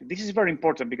promoted. This is very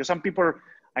important, because some people,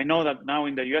 I know that now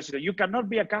in the US, you cannot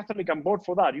be a Catholic and vote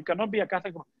for that. You cannot be a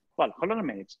Catholic. Well, hold on a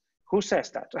minute. Who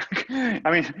says that? I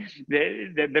mean,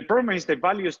 the problem is the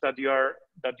values that you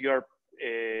are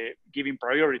giving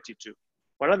priority to.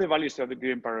 What are the values that you're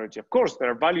giving priority? Of course,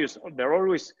 there are values. There are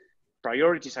always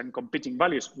priorities and competing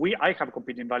values. I have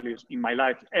competing values in my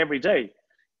life every day.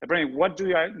 What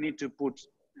do I need to put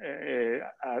in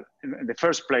the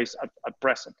first place at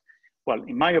present? Well,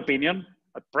 in my opinion,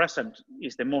 at present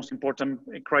is the most important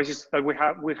crisis that we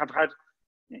have had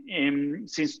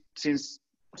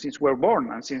since we're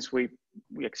born and since we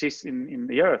exist in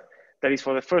the earth. That is,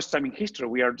 for the first time in history,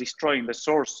 we are destroying the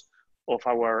source of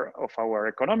our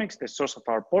economics, the source of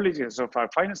our politics, of our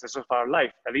finances, the source of our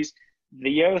life. That is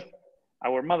the earth,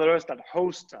 our Mother Earth that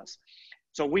hosts us.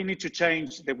 So we need to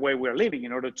change the way we're living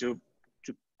in order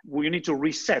we need to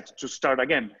reset, to start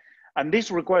again. And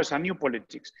this requires a new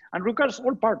politics and requires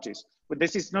all parties. But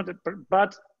this is not,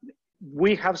 but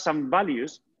we have some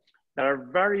values that are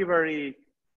very, very,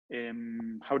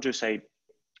 how to say,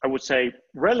 I would say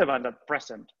relevant at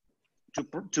present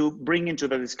to bring into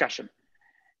the discussion.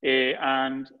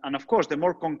 And of course, the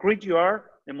more concrete you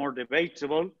are, the more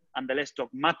debatable and the less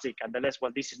dogmatic and the less,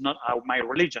 well, this is not my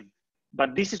religion.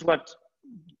 But this is what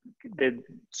the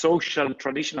social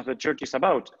tradition of the church is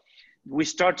about. We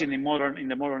start in the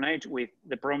modern age with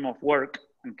the problem of work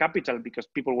and capital, because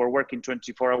people were working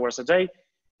 24 hours a day,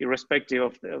 irrespective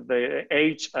of the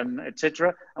age and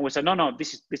etc. And we said, no,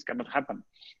 this cannot happen.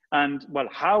 And well,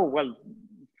 how? Well,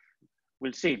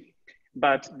 we'll see.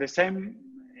 But the same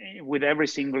with every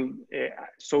single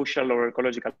social or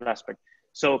ecological aspect.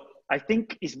 So I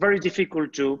think it's very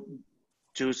difficult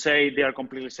to say they are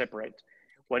completely separate.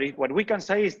 What we can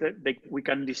say is that we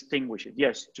can distinguish it.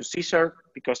 Yes, to Caesar,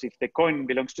 because if the coin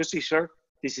belongs to Caesar,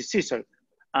 this is Caesar.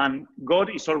 And God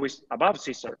is always above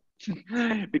Caesar,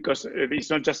 because it's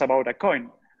not just about a coin.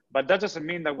 But that doesn't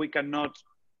mean that we cannot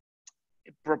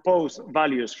propose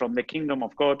values from the kingdom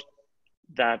of God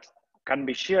that can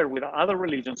be shared with other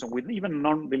religions and with even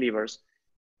non-believers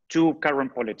to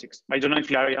current politics. I don't know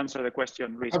if I answered the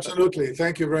question, Rica. Absolutely.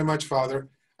 Thank you very much, Father.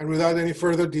 And without any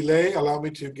further delay, allow me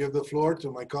to give the floor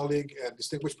to my colleague and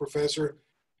distinguished professor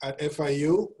at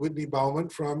FIU, Whitney Bauman,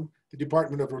 from the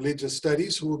Department of Religious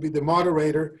Studies, who will be the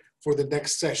moderator for the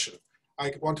next session.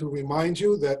 I want to remind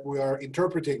you that we are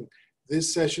interpreting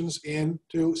these sessions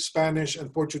into Spanish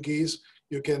and Portuguese.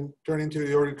 You can turn into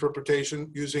your interpretation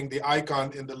using the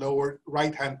icon in the lower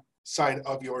right-hand side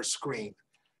of your screen.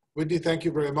 Whitney, thank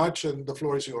you very much, and the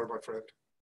floor is yours, my friend.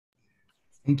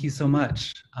 Thank you so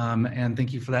much, and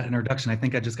thank you for that introduction. I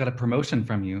think I just got a promotion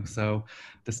from you, so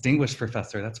distinguished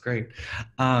professor, that's great.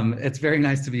 It's very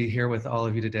nice to be here with all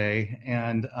of you today,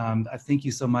 and I thank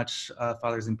you so much,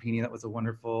 Father Zampini. That was a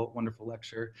wonderful, wonderful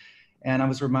lecture, and I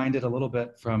was reminded a little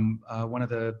bit from one of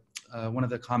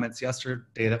the comments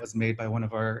yesterday that was made by one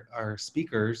of our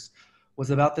speakers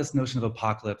was about this notion of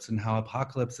apocalypse and how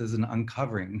apocalypse is an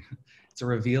uncovering. It's a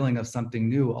revealing of something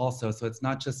new also, so it's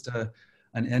not just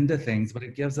an end to things, but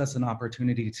it gives us an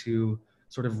opportunity to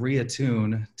sort of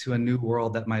reattune to a new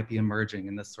world that might be emerging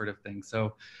in this sort of thing.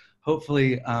 So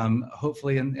hopefully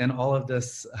in all of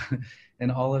this,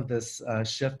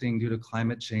 shifting due to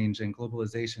climate change and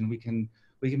globalization, we can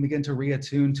begin to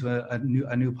reattune to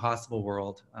a new possible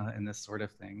world in this sort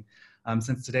of thing.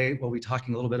 Since today we'll be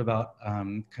talking a little bit about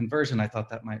conversion, I thought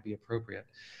that might be appropriate.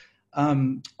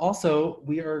 Also,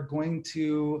 we are going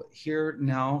to hear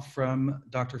now from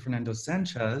Dr. Fernando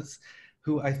Sánchez,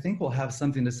 who I think will have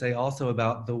something to say also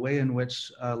about the way in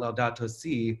which Laudato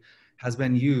Si has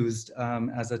been used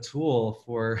as a tool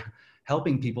for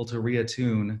helping people to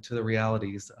reattune to the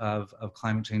realities of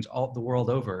climate change the world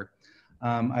over.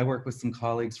 I work with some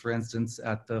colleagues, for instance,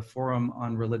 at the Forum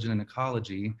on Religion and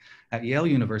Ecology at Yale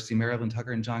University, Marilyn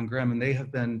Tucker and John Grimm, and they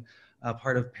have been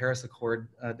part of Paris Accord.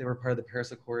 They were part of the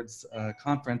Paris Accords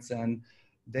conference, and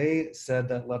they said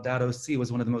that Laudato Si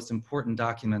was one of the most important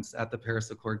documents at the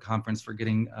Paris Accord conference for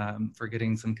getting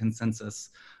some consensus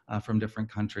from different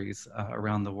countries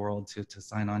around the world to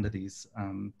sign on to these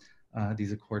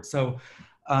accords. So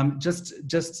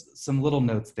just some little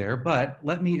notes there, but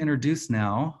let me introduce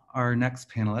now our next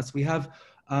panelist. We have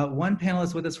one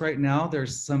panelist with us right now.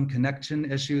 There's some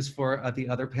connection issues for the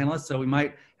other panelists, so we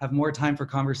might have more time for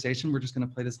conversation. We're just going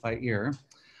to play this by ear.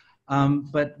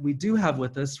 But we do have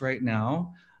with us right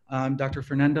now Dr.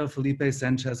 Fernando Felipe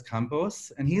Sánchez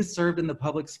Campos, and he has served in the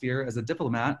public sphere as a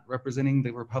diplomat representing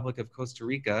the Republic of Costa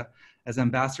Rica as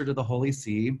ambassador to the Holy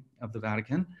See of the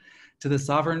Vatican, to the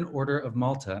Sovereign Order of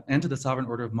Malta, and to the Sovereign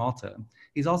Order of Malta.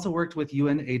 He's also worked with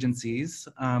UN agencies,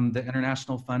 the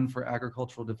International Fund for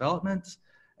Agricultural Development,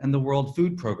 and the World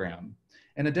Food Program.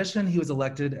 In addition, he was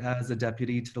elected as a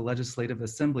deputy to the Legislative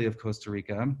Assembly of Costa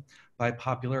Rica by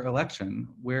popular election,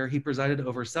 where he presided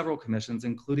over several commissions,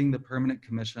 including the Permanent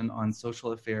Commission on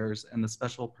Social Affairs and the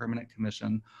Special Permanent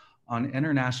Commission on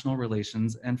International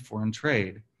Relations and Foreign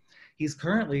Trade. He's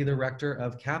currently the rector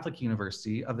of the Catholic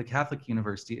University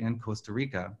in Costa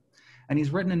Rica. And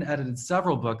he's written and edited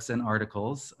several books and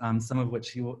articles, some of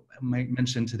which he might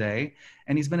mention today.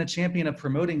 And he's been a champion of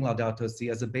promoting Laudato Si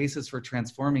as a basis for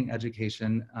transforming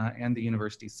education and the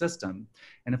university system.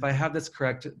 And if I have this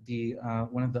correct,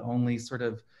 one of the only sort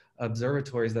of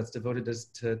observatories that's devoted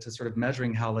to sort of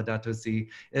measuring how Laudato Si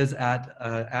is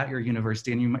at your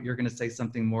university. And you're going to say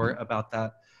something more about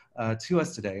that to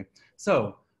us today.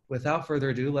 So without further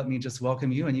ado, let me just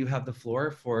welcome you, and you have the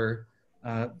floor for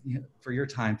your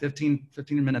time, 15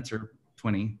 minutes or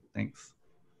 20, thanks.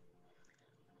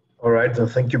 All right, so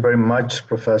thank you very much,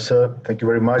 Professor. Thank you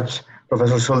very much,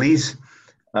 Professor Solis,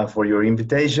 for your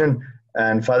invitation.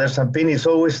 And Father Zampini, it's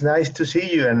always nice to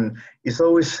see you, and it's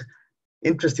always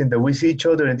interesting that we see each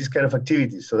other in this kind of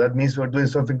activities. So that means we're doing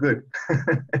something good.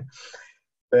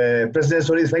 President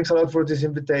Solis, thanks a lot for this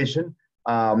invitation.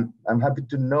 I'm happy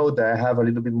to know that I have a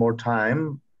little bit more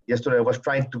time. Yesterday, I was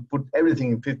trying to put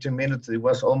everything in 15 minutes. It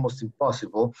was almost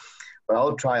impossible, but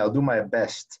I'll try. I'll do my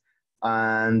best.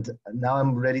 And now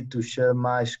I'm ready to share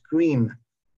my screen.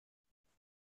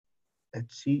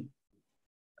 Let's see.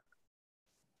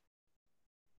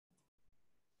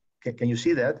 Okay, can you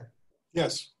see that?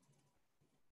 Yes.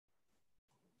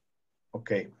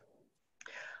 Okay.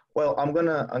 Well, I'm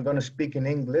gonna speak in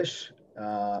English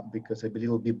because I believe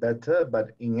it'll be better.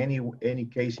 But in any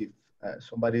case, if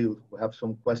somebody will have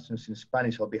some questions in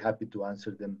Spanish, I'll be happy to answer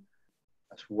them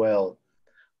as well.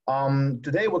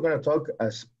 Today we're going to talk,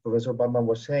 as Professor Bauman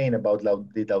was saying, about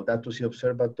the Laudato Si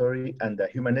Observatory and the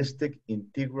Humanistic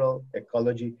Integral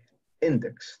Ecology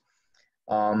Index.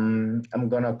 I'm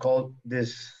going to call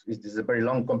this is a very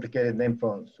long, complicated name,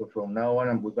 so from now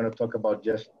on, we're going to talk about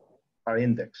just our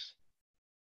index.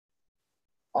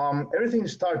 Everything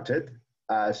started,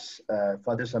 as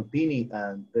Father Zampini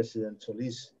and President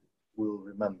Solis will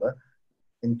remember,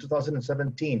 in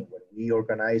 2017, when we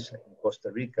organized in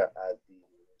Costa Rica at the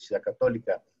Universidad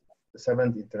Católica, the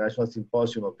 7th International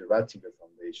Symposium of the Ratzinger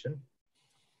Foundation.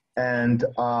 And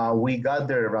we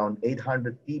gathered around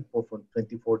 800 people from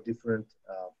 24 different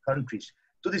countries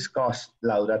to discuss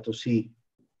Laudato Si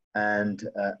and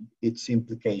its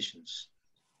implications.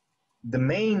 The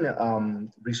main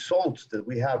results that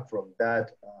we have from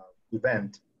that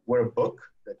event were a book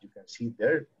that you can see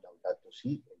there, Laudato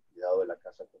Si, de la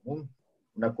Casa Común,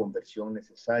 una conversión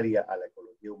necesaria a la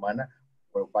ecología humana,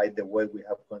 where, by the way, we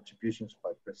have contributions by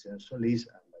President Solis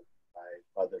and by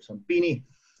Father Zampini,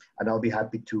 and I'll be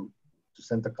happy to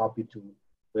send a copy to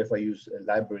FIU's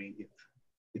library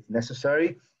if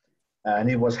necessary. And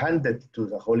it was handed to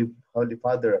the Holy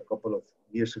Father a couple of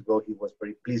years ago. He was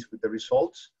very pleased with the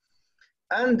results.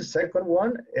 And the second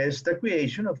one is the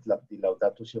creation of the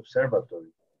Laudato Si Observatory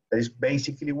that is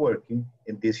basically working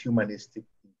in this humanistic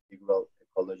integral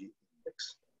ecology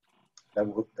index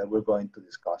that we're going to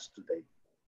discuss today.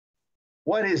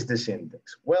 What is this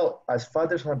index? Well, as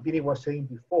Father Zampini was saying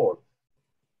before,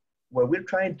 what we're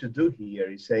trying to do here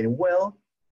is saying, well,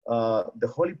 the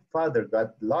Holy Father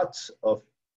got lots of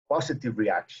positive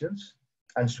reactions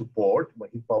and support when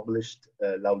he published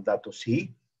Laudato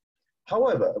Si.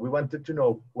 However, we wanted to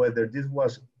know whether this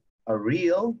was a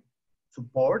real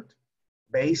support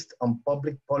based on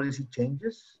public policy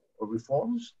changes or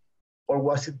reforms, or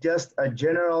was it just a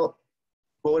general,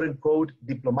 quote unquote,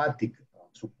 diplomatic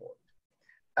support?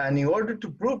 And in order to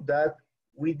prove that,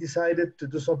 we decided to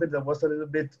do something that was a little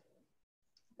bit,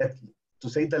 to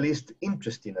say the least,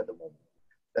 interesting at the moment.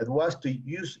 That was to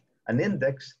use an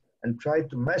index and try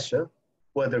to measure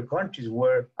whether countries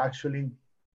were actually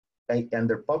and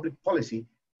their public policy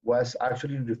was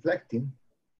actually reflecting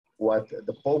what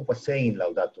the Pope was saying in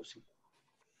Laudato Si.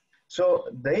 So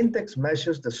the index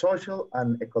measures the social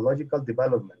and ecological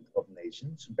development of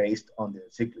nations based on the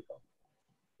encyclical.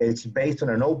 It's based on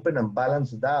an open and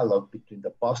balanced dialogue between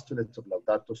the postulates of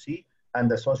Laudato Si and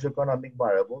the socioeconomic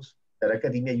variables that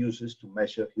academia uses to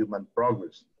measure human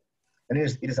progress. And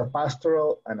it is a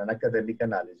pastoral and an academic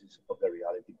analysis of the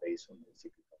reality based on the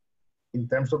encyclical. In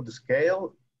terms of the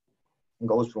scale, it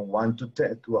goes from 1 to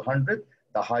 10 to 100.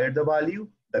 The higher the value,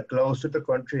 the closer the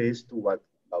country is to what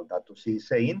Laudato Si is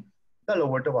saying. The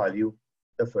lower the value,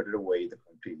 the further away the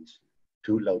country is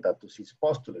to Laudato Si's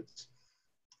postulates.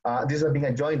 This has been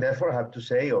a joint effort, I have to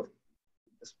say, of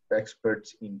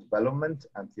experts in development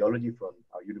and theology from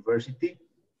our university,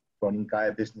 from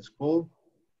INCAE Business School,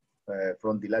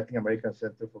 from the Latin American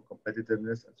Center for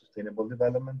Competitiveness and Sustainable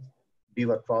Development,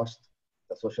 Viva Trust,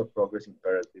 the Social Progress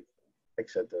Imperative,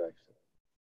 etc., etc.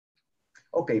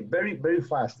 Okay, very, very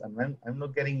fast, and I'm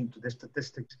not getting into the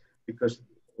statistics because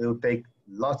it will take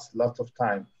lots of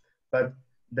time, but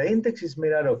the index is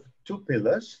made out of 2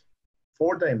 pillars,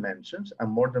 4 dimensions,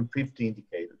 and more than 50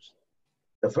 indicators.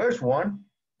 The first one,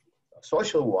 a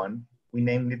social one, we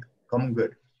named it common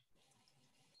good.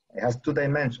 It has 2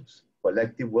 dimensions,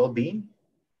 collective well-being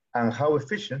and how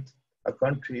efficient a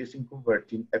country is in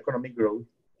converting economic growth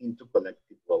into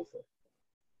collective welfare,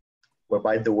 where,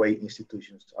 by the way,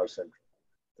 institutions are central.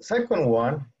 The second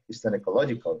one is an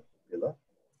ecological pillar.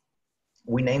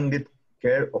 We named it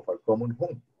care of our common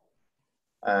home.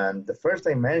 And the first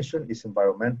dimension is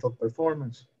environmental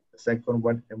performance. The second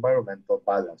one, environmental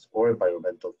balance or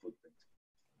environmental footprint.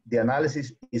 The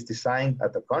analysis is designed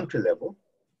at the country level,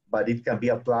 but it can be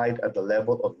applied at the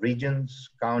level of regions,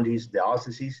 counties,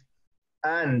 dioceses,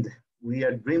 and we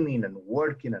are dreaming and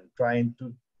working and trying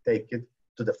to take it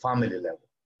to the family level.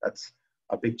 That's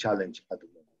a big challenge at the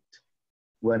moment.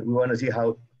 When we want to see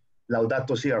how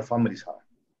Laudato Si our families are.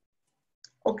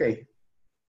 Okay,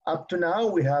 up to now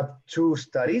we have 2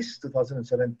 studies,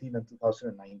 2017 and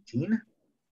 2019.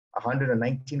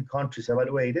 119 countries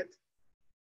evaluated.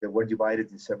 They were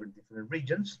divided in 7 different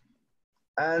regions,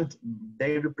 and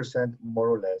they represent more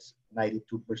or less 92%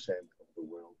 of the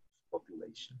world's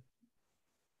population.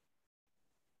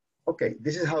 Okay,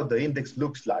 this is how the index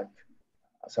looks like.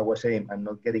 As I was saying, I'm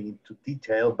not getting into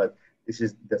detail, but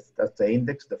that's the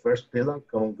index, the first pillar,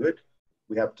 common good.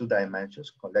 We have 2 dimensions,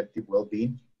 collective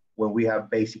well-being, when we have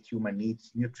basic human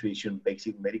needs, nutrition,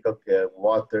 basic medical care,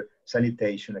 water,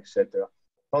 sanitation, etc.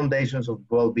 Foundations of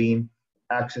well-being,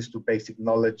 access to basic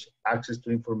knowledge, access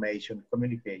to information,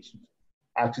 communications,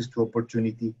 access to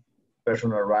opportunity,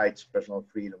 personal rights, personal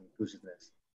freedom,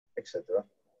 inclusiveness, etc.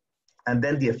 And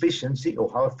then the efficiency, or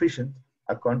how efficient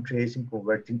a country is in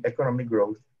converting economic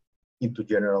growth into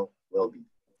general well-being.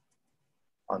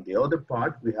 On the other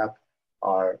part, we have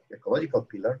our ecological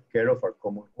pillar, care of our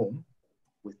common home,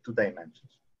 with 2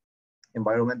 dimensions.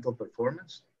 Environmental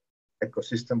performance,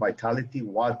 ecosystem vitality,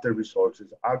 water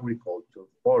resources, agriculture,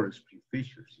 forestry,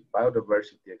 fisheries,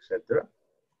 biodiversity, etc.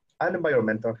 And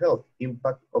environmental health,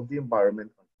 impact of the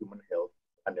environment on human health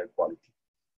and air quality.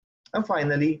 And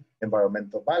finally,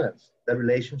 environmental balance, the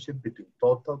relationship between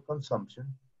total consumption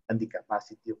and the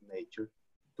capacity of nature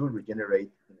to regenerate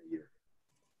in a year.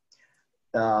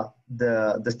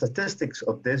 The statistics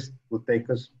of this will take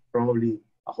us probably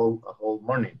a whole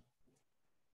morning.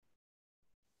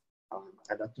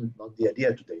 And that's not the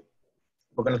idea today.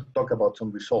 We're going to talk about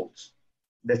some results.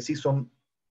 Let's see some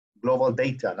global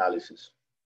data analysis.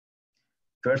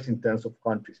 First, in terms of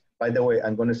countries. By the way,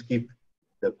 I'm going to skip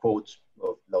the quotes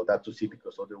of Laudato Si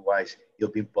because otherwise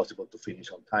it'll be impossible to finish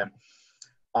on time.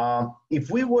 If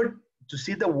we were to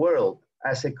see the world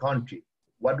as a country,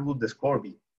 what would the score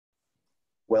be?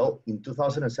 Well, in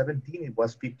 2017, it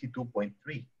was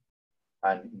 52.3.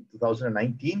 And in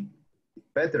 2019, it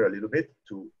better a little bit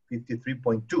to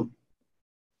 53.2.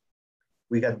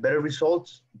 We got better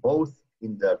results both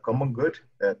in the common good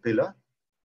pillar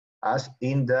as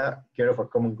in the care of a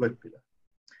common good pillar.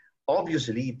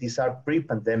 Obviously, these are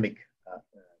pre-pandemic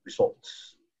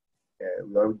results.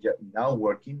 We are now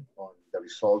working on the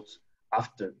results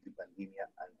after the pandemic,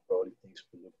 and probably things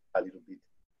will look a little bit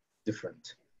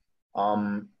different.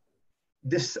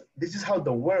 This is how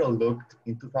the world looked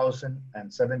in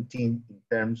 2017 in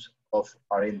terms of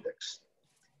our index.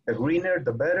 The greener,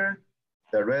 the better,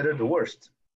 the redder, the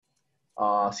worst.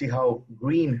 See how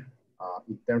green,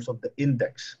 in terms of the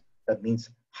index, that means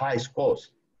high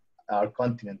scores, our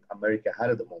continent, America,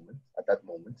 had at that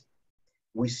moment.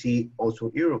 We see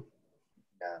also Europe,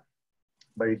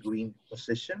 very green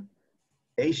position.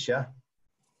 Asia,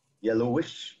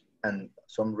 yellowish, and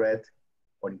some red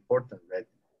or important red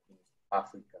in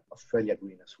Africa, Australia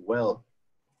green as well.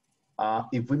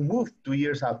 If we move 2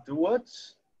 years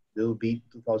afterwards, it will be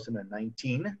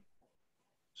 2019.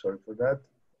 Sorry for that,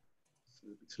 it's a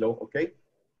little bit slow, okay.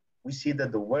 We see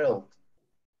that the world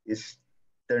is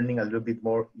turning a little bit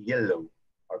more yellow.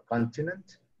 Our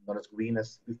continent, not as green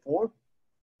as before.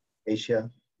 Asia,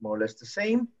 more or less the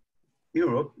same.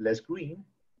 Europe, less green.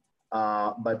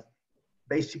 But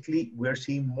basically, we're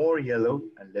seeing more yellow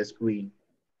and less green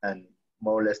and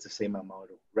more or less the same amount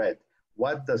of red.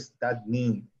 What does that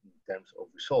mean in terms of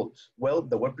results? Well,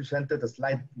 they were presented a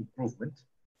slight improvement,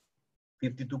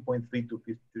 52.3 to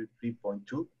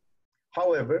 53.2.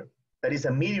 However, that is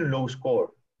a medium low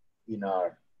score in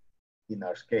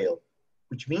our scale,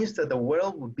 which means that the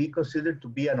world would be considered to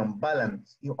be an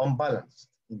unbalanced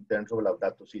in terms of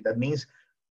Laudato Si. That means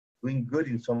doing good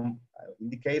in some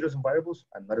indicators and variables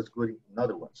and not as good in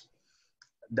other ones.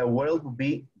 The world would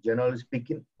be, generally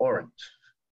speaking, orange.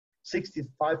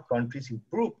 65 countries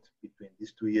improved between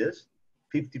these 2 years,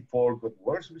 54 got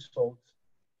worse results,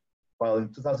 while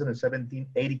in 2017,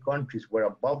 80 countries were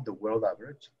above the world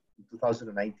average. In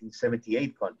 2019,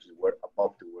 78 countries were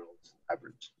above the world's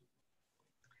average.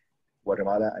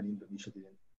 Guatemala and Indonesia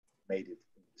didn't made it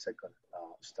in the second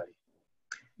study.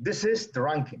 This is the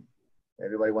ranking.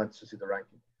 Everybody wants to see the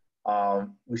ranking.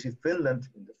 We see Finland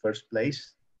in the first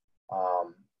place,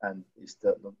 and it's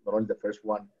not only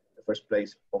the first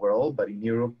place overall, but in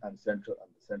Europe and the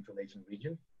Central Asian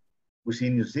region. We see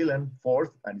New Zealand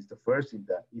fourth, and it's the first in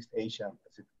the East Asia and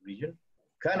Pacific region.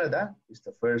 Canada is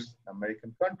the first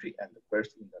American country and the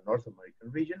first in the North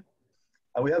American region.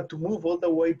 And we have to move all the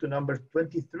way to number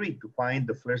 23 to find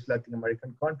the first Latin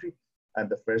American country and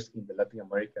the first in the Latin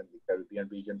America and the Caribbean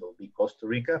region, that will be Costa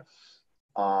Rica.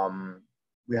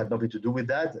 We had nothing to do with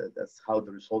that. That's how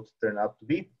the results turn out to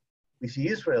be. We see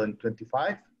Israel in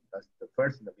 25, that's the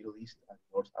first in the Middle East and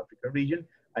North Africa region.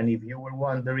 And if you were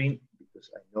wondering, because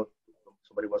I know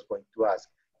somebody was going to ask,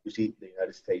 you see the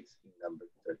United States in number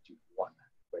 31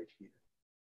 right here.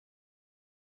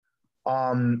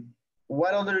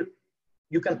 What other,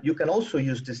 you can also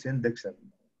use this index, and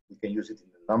you can use it in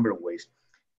a number of ways,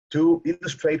 to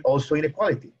illustrate also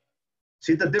inequality.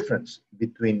 See the difference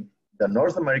between the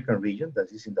North American region,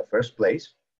 that is in the first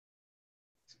place,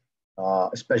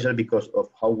 especially because of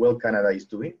how well Canada is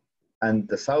doing, and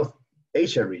the South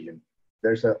Asia region.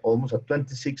 There's almost a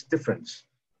 26 difference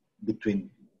between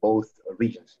both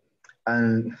regions.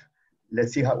 And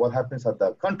let's see what happens at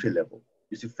the country level.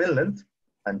 You see Finland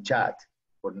and Chad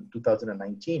for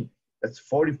 2019. That's a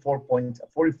 44 point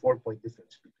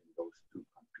difference between those two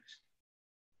countries.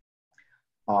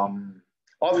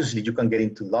 Obviously, you can get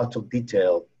into lots of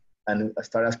detail and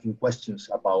start asking questions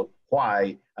about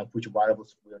why and which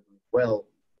variables we are doing well,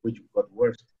 which got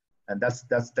worse. And that's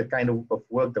the kind of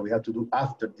work that we have to do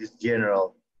after these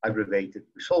general aggregated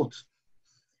results.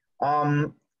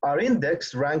 Our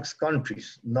index ranks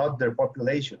countries, not their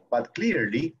population, but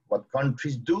clearly what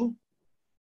countries do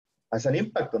has an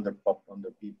impact on their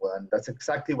people. And that's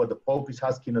exactly what the Pope is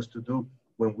asking us to do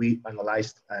when we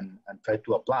analyze and try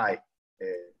to apply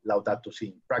Laudato Si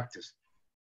in practice.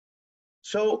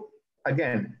 So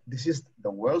again, this is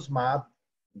the world's map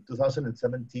in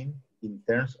 2017 in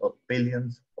terms of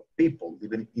billions of people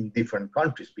living in different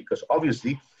countries, because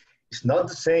obviously it's not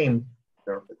the same,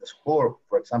 the score,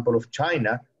 for example, of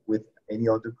China with any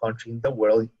other country in the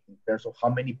world in terms of how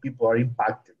many people are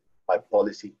impacted by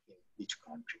policy in each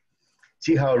country.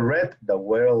 See how red the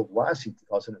world was in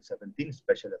 2017,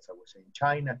 especially as I was saying,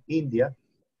 China, India, a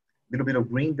little bit of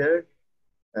green there,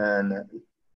 and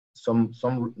some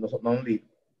not only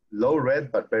low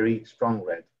red, but very strong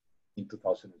red in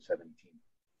 2017.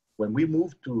 When we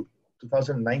move to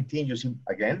 2019, you see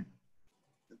again,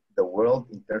 the world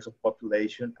in terms of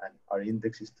population and our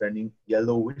index is turning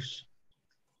yellowish.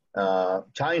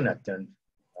 China turned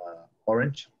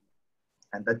orange,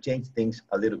 and that changed things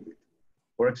a little bit.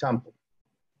 For example,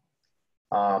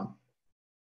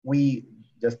 we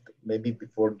just maybe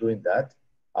before doing that,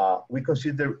 we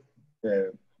consider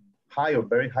high or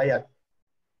very high,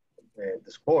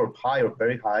 the score of high or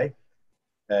very high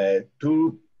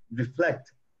to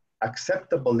reflect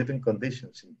acceptable living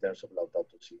conditions in terms of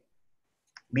Laudato Si.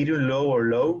 Medium, low, or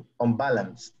low,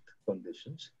 unbalanced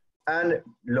conditions, and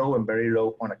low and very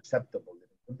low, unacceptable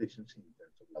living conditions in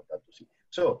terms of Laudato Si.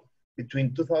 So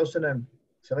between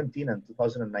 2017 and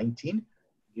 2019,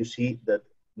 you see that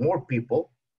more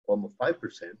people, almost 5%,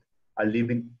 are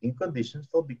living in conditions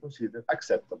that will be considered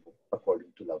acceptable according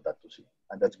to Laudato Si,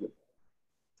 and that's good.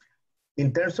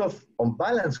 In terms of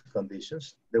unbalanced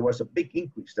conditions, there was a big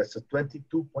increase. That's a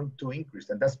 22.2 increase,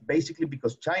 and that's basically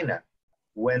because China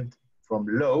went from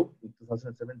low in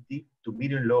 2017 to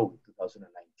medium low in 2019.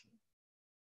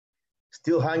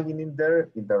 Still hanging in there,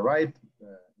 in the right,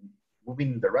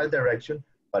 moving in the right direction,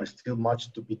 but still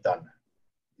much to be done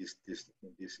in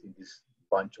this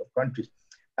bunch of countries.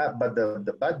 But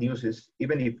the bad news is,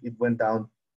 even if it went down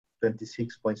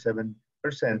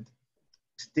 26.7%,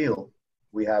 still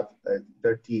we have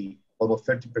almost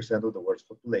 30% of the world's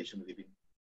population living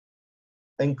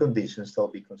in conditions that will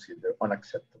be considered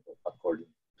unacceptable according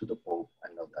to the Pope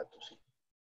and Laudato Si.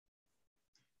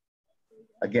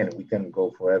 Again, we can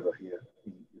go forever here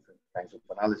in different kinds of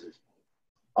analysis.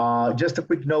 Just a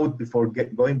quick note before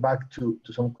going back to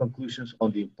some conclusions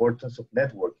on the importance of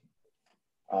networking.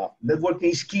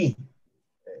 Networking is key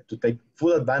to take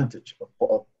full advantage of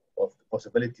the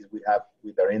possibilities we have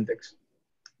with our index.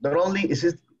 Not only is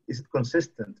it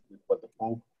consistent with what the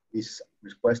Pope is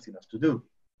requesting us to do,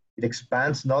 it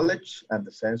expands knowledge and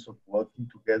the sense of working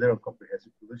together on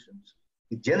comprehensive solutions.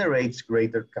 It generates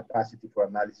greater capacity for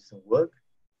analysis and work.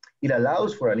 It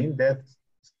allows for in-depth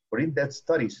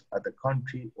studies at the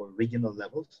country or regional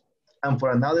levels, and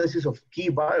for analysis of key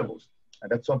variables.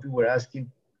 And that's something we're asking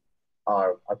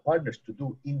our partners to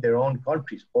do in their own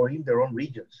countries or in their own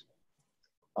regions.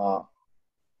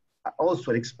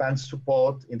 Also, it expands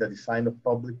support in the design of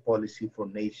public policy for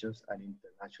nations and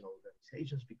international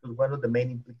organizations, because one of the main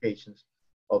implications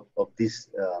of these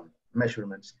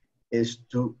measurements is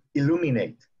to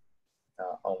illuminate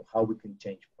on how we can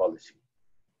change policy.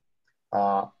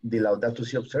 The Laudato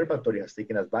Si Observatory has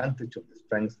taken advantage of the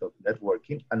strength of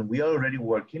networking, and we are already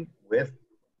working with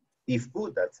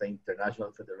IFCU, that's the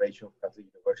International Federation of Catholic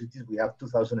Universities. We have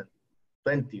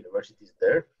 2,020 universities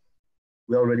there.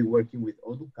 We're already working with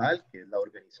ODUCAL, que es la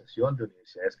Organización de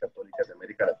Universidades Católicas de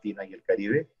América Latina y el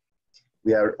Caribe.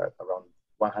 We are around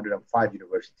 105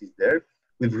 universities there.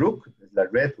 With RUC, la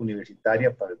Red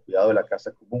Universitaria para el Cuidado de la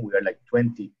Casa Común, we are like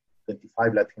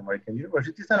 25 Latin American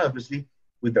universities, and obviously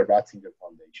with the Ratzinger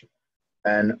Foundation.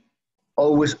 And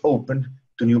always open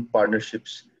to new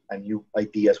partnerships and new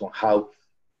ideas on how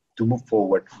to move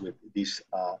forward with this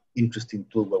interesting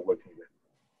tool we're working with.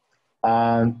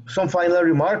 Some final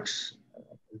remarks.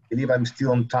 I believe I'm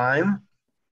still on time.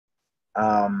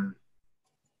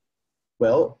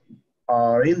 Well,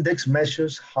 our index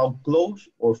measures how close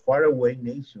or far away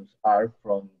nations are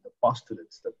from the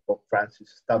postulates that Pope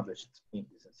Francis established in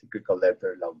his encyclical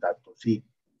letter, Laudato Si,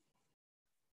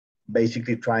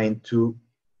 basically trying to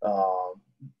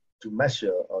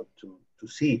measure or to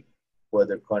see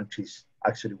whether countries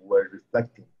actually were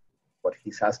reflecting what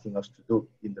he's asking us to do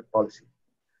in their policy.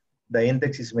 The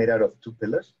index is made out of two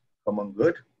pillars: common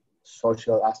good,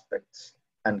 social aspects,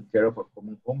 and care of our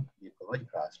common home, the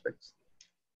ecological aspects.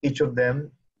 Each of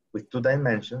them with two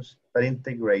dimensions that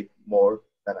integrate more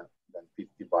than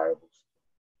 50 variables.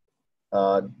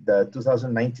 The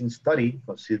 2019 study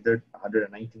considered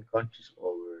 119 countries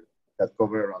that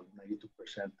cover around 92%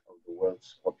 of the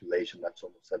world's population. That's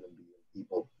almost 7 billion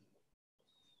people.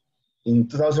 In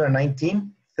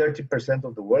 2019, 30%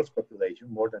 of the world's population,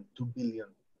 more than 2 billion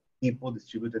people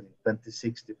distributed in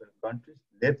 26 different countries,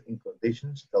 live in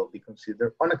conditions that will be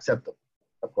considered unacceptable,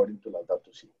 according to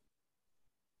Laudato Si.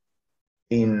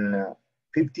 In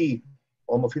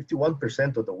almost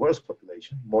 51% of the world's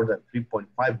population, more than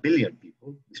 3.5 billion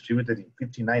people, distributed in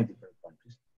 59 different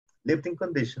countries, lived in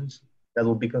conditions that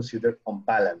will be considered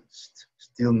unbalanced,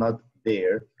 still not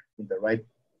there in the right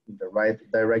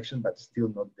direction, but still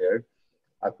not there,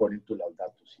 according to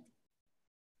Laudato Si.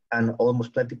 And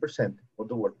almost 20% of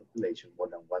the world population, more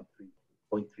than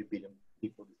 1.3 billion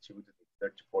people distributed in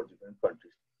 34 different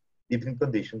countries, live in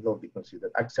conditions that will be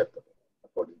considered acceptable,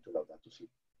 according to Laudato Si.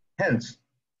 Hence,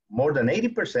 more than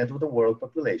 80% of the world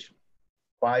population,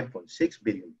 5.6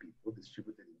 billion people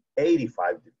distributed in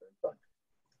 85 different countries,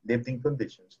 lived in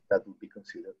conditions that would be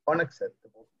considered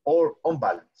unacceptable or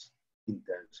unbalanced in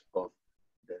terms of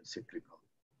the encyclical.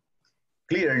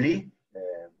 Clearly,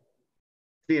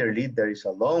 there is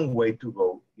a long way to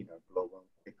go in our global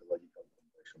ecological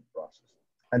conversion process.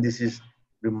 And this is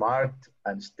remarked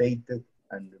and stated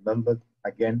and remembered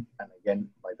again and again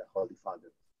by the Holy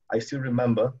Father. I still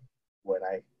remember when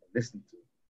I listened to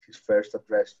his first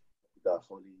address to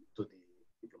the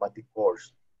diplomatic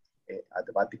corps at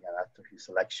the Vatican after his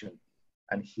election,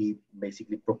 and he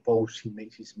basically proposed, he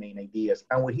made his main ideas.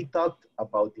 And when he talked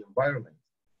about the environment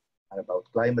and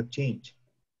about climate change,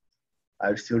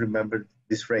 I still remember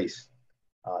this phrase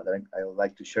that I would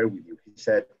like to share with you. He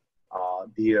said,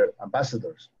 dear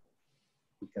ambassadors,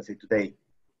 we can say today,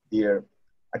 dear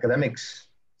academics,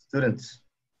 students,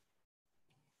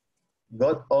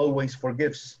 God always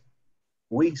forgives.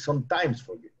 We sometimes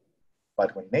forgive.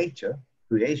 But when nature,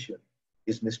 creation,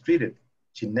 is mistreated,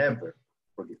 she never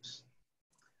forgives.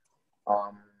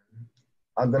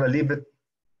 I'm gonna leave it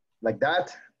like that.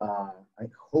 I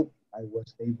hope I was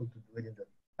able to do it in the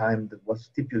time that was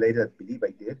stipulated. I believe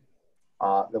I did.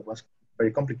 That was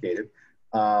very complicated.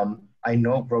 I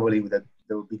know probably that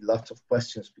there will be lots of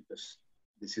questions because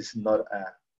this is not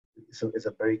it's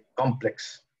a very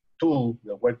complex tool we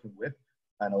are working with,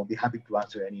 and I'll be happy to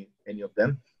answer any of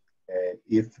them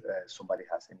if somebody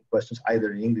has any questions, either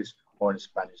in English or in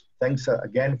Spanish. Thanks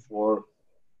again for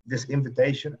this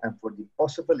invitation and for the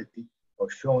possibility of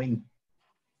showing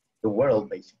the world,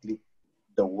 basically,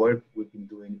 the work we've been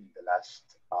doing in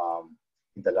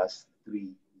the last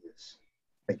 3 years.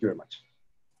 Thank you very much.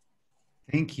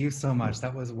 Thank you so much.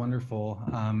 That was wonderful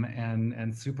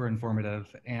and super informative.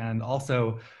 And also,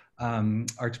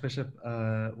 Archbishop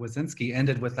Wazinski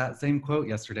ended with that same quote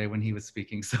yesterday when he was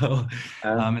speaking. So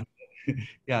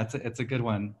yeah, it's a good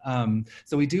one.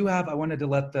 So we do have, I wanted to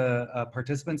let the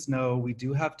participants know, we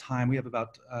do have time. We have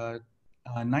about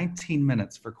 19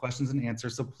 minutes for questions and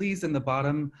answers. So please, in the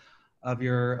bottom of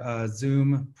your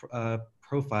Zoom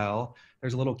profile,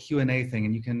 there's a little Q&A thing,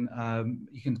 and you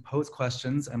can pose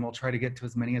questions, and we'll try to get to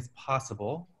as many as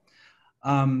possible.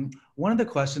 One of the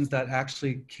questions that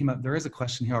actually came up, there is a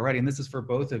question here already, and this is for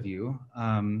both of you,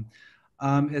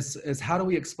 is how do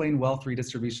we explain wealth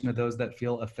redistribution to those that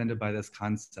feel offended by this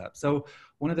concept? So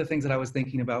one of the things that I was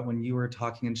thinking about when you were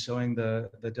talking and showing the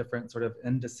different sort of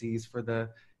indices for the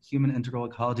Human Integral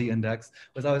Ecology Index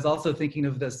was I was also thinking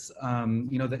of this,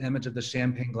 you know, the image of the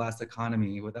champagne glass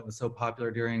economy that was so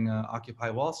popular during Occupy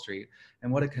Wall Street,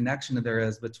 and what a connection there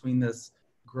is between this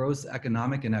gross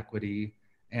economic inequity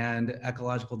and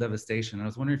ecological devastation. And I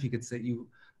was wondering if you could say,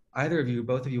 either of you,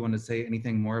 both of you want to say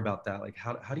anything more about that? Like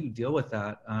how do you deal with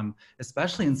that?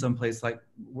 Especially in some place like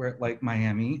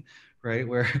Miami, right?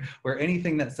 Where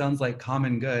anything that sounds like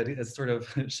common good is sort of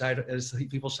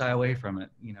people shy away from it,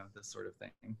 you know, this sort of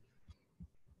thing.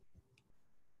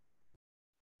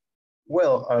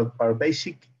 Well, our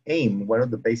basic aim, one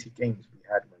of the basic aims we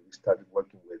had when we started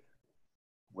working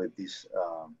with this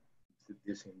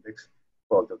index,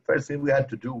 well, the first thing we had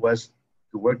to do was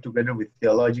to work together with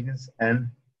theologians and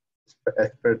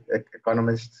expert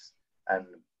economists and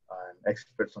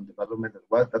experts on development.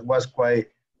 That was quite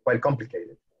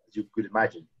complicated, as you could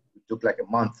imagine. It took like a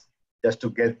month just to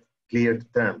get clear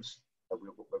terms that we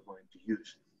were going to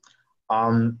use.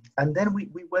 And then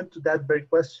we went to that very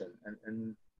question,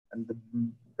 and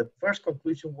the first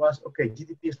conclusion was, okay,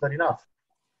 GDP is not enough.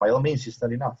 By all means, it's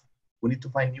not enough. We need to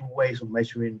find new ways of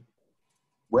measuring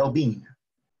well-being,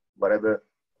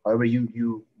 however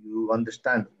you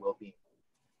understand well-being.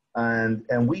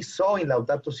 And we saw in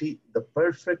Laudato Si the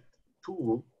perfect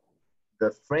tool,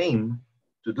 the frame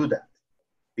to do that.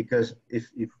 Because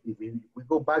if we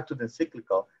go back to the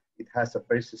encyclical, it has a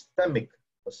very systemic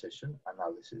position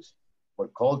analysis where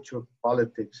culture,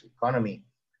 politics, economy,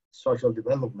 social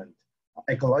development,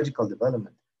 ecological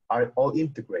development are all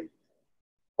integrated,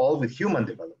 all with human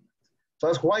development. So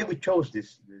that's why we chose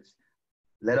this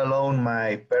let alone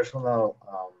my personal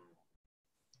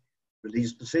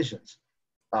religious positions.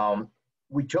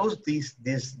 We chose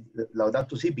this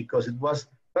Laudato Si because it was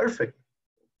perfect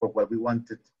for what we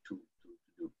wanted to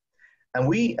do. And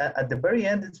we, at the very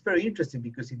end, it's very interesting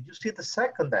because if you see the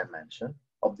second dimension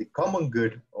of the common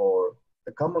good or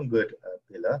the common good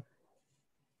pillar,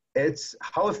 it's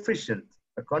how efficient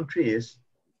a country is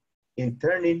in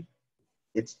turning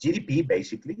its GDP,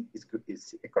 basically,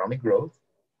 its economic growth,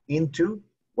 into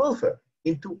welfare,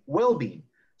 into well-being.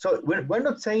 So we're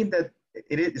not saying that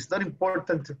it's not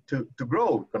important to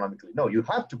grow economically. No, you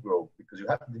have to grow because you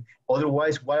have to,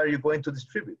 otherwise, why are you going to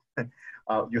distribute?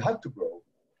 You have to grow.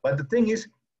 But the thing is,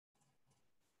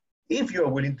 if you are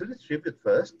willing to distribute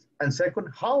first, and second,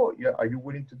 how are you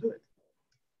willing to do it?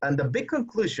 And the big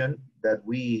conclusion that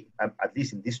we, at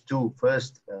least in these two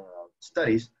first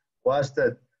studies, was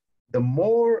that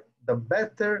the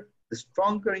better, the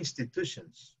stronger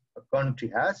institutions a country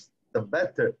has, the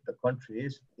better the country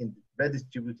is in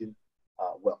redistributing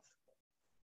wealth.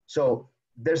 So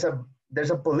there's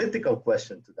a political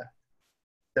question to that.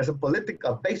 There's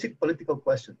a basic political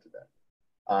question to that.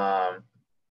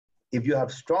 If you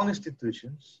have strong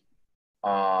institutions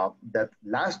that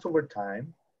last over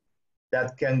time,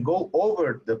 that can go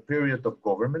over the period of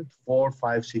government, 4,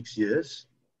 5, 6 years,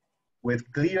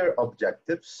 with clear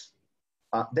objectives,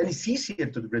 then it's easier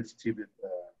to redistribute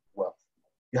wealth.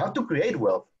 You have to create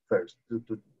wealth first to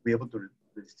be able to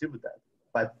redistribute that,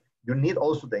 but you need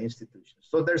also the institutions.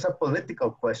 So there's a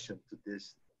political question to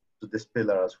this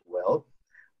pillar as well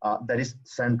that is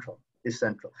central.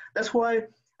 That's why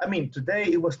I mean, today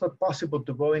it was not possible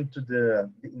to go into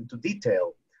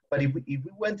detail, but if we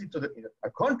went into a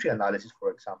country analysis,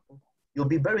 for example, it'll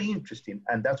be very interesting.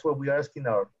 And that's what we are asking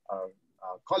our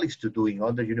colleagues to do in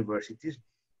other universities.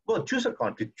 Well, choose a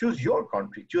country, choose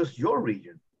your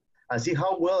region, and see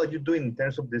how well are you doing in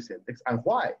terms of this index and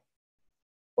why.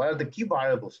 What are the key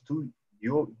variables to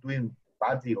you doing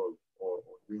badly or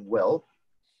doing well,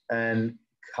 and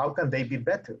how can they be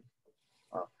better?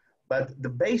 But the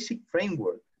basic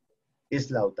framework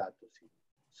is Laudato Si.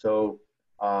 So,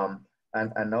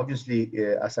 and obviously,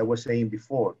 as I was saying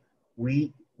before,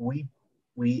 we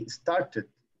started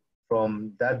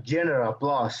from that general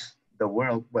applause, the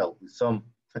world, well, with some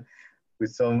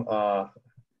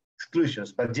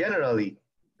exclusions, but generally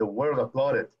the world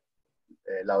applauded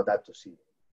Laudato Si.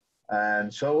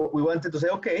 And so we wanted to say,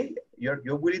 okay,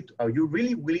 are you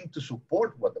really willing to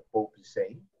support what the Pope is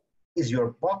saying? Is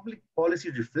your public policy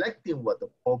reflecting what the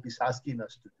Pope is asking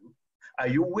us to do? Are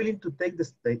you willing to take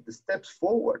the steps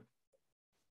forward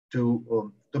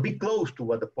to be close to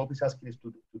what the Pope is asking us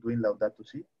to do in Laudato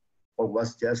Si? Or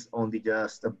was only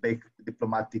just a big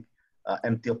diplomatic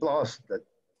empty applause that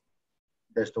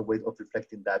there's no way of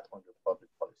reflecting that on your public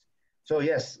policy? So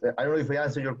yes, I don't know if I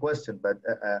answered your question, but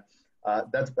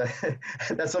that's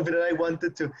that's something that I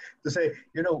wanted to say.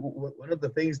 You know, one of the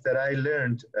things that I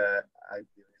learned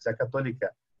at Católica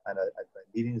and at my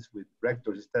meetings with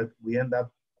rectors is that we end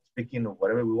up speaking of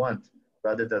whatever we want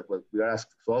rather than what we are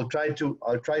asked. So I'll try to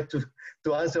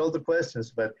answer all the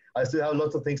questions, but I still have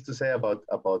lots of things to say about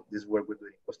this work we're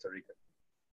doing in Costa Rica.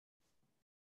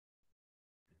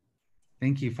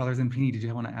 Thank you. Father Zampini, did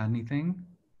you want to add anything?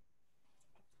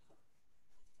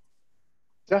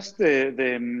 Just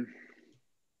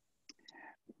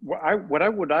what I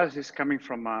would ask is coming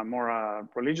from a more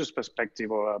religious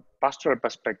perspective or a pastoral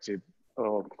perspective.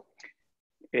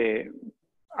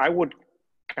 I would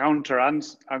counter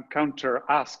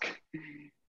ask,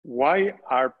 why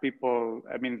are people,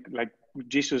 I mean, like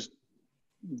Jesus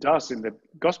does in the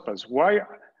Gospels, why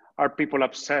are people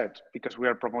upset because we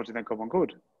are promoting the common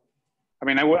good? I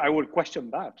mean, I would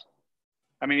question that.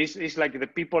 I mean, it's like the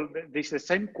people, it's the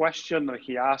same question that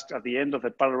he asked at the end of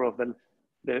the parable of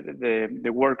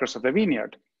the workers of the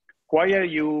vineyard. Why are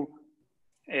you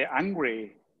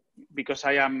angry because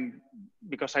I am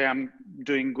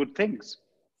doing good things?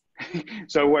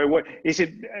 So is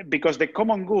it because the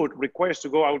common good requires to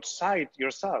go outside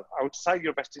yourself, outside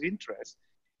your vested interest,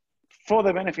 for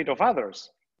the benefit of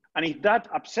others? And if that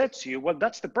upsets you, well,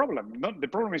 that's the problem. The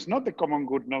problem is not the common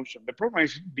good notion. The problem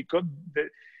is because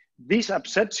this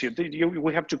upsets you.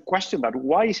 We have to question that.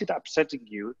 Why is it upsetting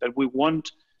you that we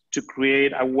want to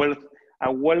create a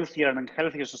wealthier and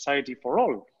healthier society for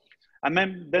all? And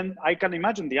then I can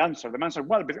imagine the answer. The answer,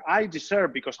 well, but I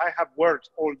deserve because I have worked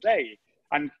all day,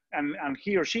 and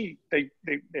he or she they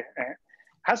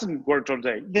hasn't worked all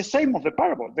day. The same of the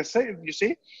parable. The same, you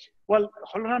see. Well,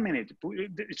 hold on a minute.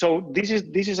 So this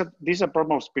is a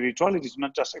problem of spirituality. It's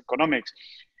not just economics.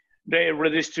 The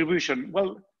redistribution.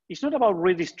 Well, it's not about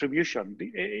redistribution.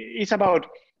 It's about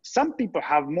some people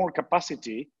have more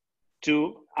capacity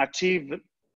to achieve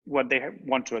what they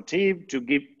want to achieve, to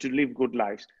live good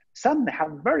lives. Some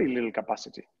have very little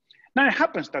capacity. Now it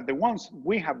happens that the ones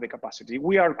we have the capacity,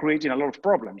 we are creating a lot of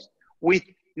problems with,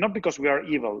 not because we are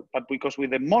evil, but because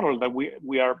with the model that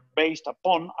we are based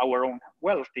upon our own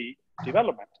wealthy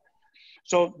development.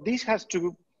 So this has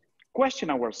to question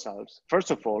ourselves,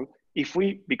 first of all,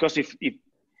 because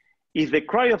if the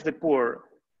cry of the poor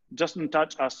doesn't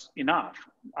touch us enough,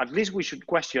 at least we should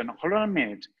question, hold on a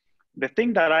minute, the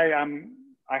thing that I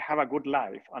have a good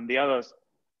life and the others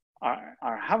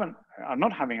are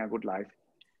not having a good life,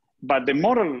 but the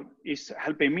model is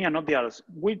helping me and not the others.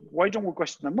 Why don't we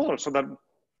question the model? So that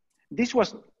this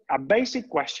was a basic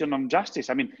question on justice.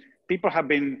 I mean, people have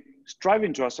been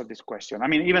striving to answer this question. I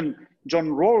mean, even John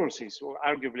Rawls is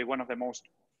arguably one of the most,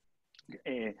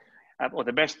 or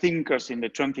the best thinkers in the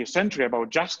 20th century about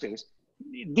justice.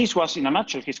 This was, in a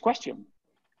nutshell, his question.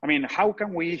 I mean, how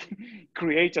can we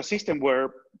create a system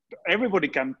where everybody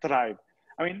can thrive?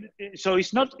 I mean, so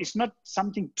it's not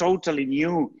something totally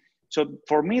new. So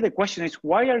for me, the question is,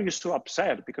 why are you so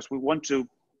upset? Because we want to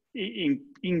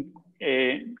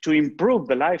improve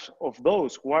the lives of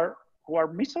those who are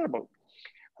miserable.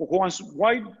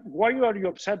 Why are you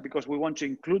upset? Because we want to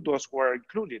include those who are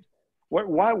included.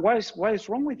 Why is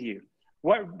wrong with you?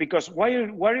 Why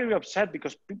are you upset?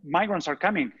 Because migrants are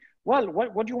coming. Well,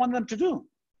 what do you want them to do?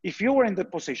 If you were in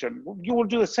that position, you will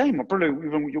do the same, or probably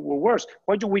even you will worse.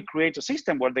 Why don't we create a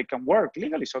system where they can work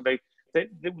legally, so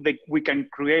we can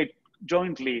create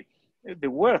jointly the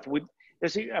wealth?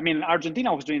 I mean,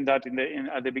 Argentina was doing that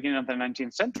at the beginning of the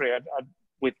 19th century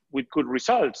with good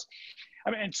results.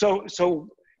 I mean,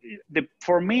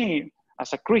 for me,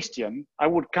 as a Christian, I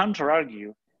would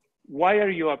counter-argue, why are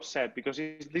you upset? Because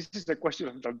this is the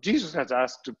question that Jesus has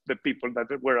asked to the people that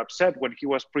were upset when he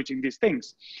was preaching these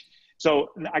things.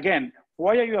 So again,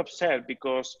 why are you upset?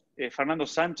 Because Fernando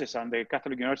Sánchez and the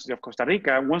Catholic University of Costa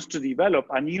Rica wants to develop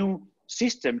a new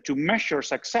system to measure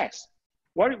success.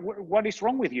 What is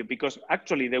wrong with you? Because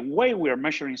actually the way we are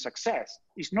measuring success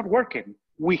is not working.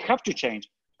 We have to change.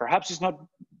 Perhaps it's not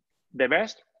the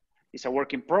best. It's a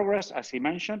work in progress, as he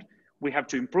mentioned. We have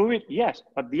to improve it, yes,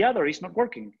 but the other is not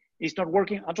working. It's not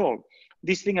working at all.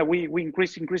 This thing that we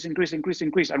increase,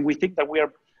 and we think that we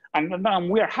are, and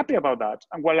we are happy about that.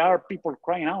 And while our people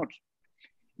crying out,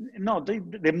 no,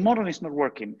 the model is not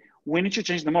working. We need to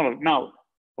change the model. Now,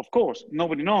 of course,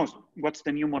 nobody knows what's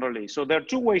the new model is. So there are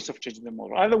two ways of changing the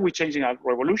model. Either we're changing a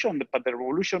revolution, but the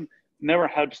revolution never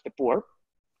helps the poor,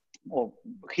 or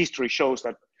history shows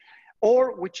that,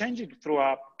 or we change it through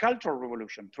a cultural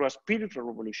revolution, through a spiritual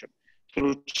revolution,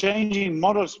 through changing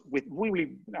models with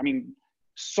really, I mean,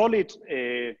 solid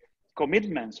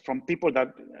commitments from people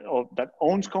that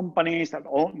owns companies, that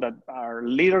are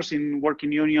leaders in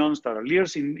working unions, that are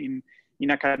leaders in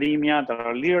academia, that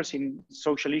are leaders in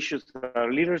social issues, that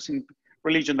are leaders in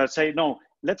religion, that say, no,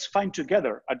 let's find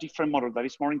together a different model that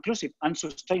is more inclusive and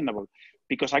sustainable.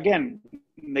 Because again,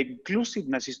 the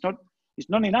inclusiveness is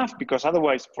not enough, because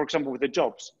otherwise, for example, with the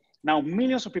jobs, now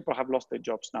millions of people have lost their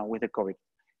jobs now with the COVID.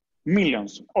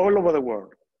 Millions all over the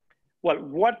world. Well,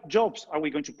 what jobs are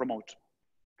we going to promote?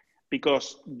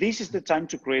 Because this is the time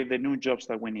to create the new jobs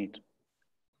that we need.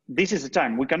 This is the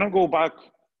time. We cannot go back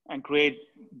and create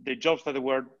the jobs that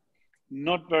were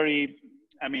not very,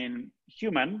 I mean,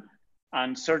 human,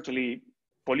 and certainly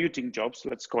polluting jobs,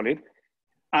 let's call it.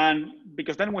 And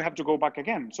because then we have to go back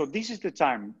again. So this is the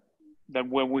time that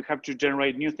when we have to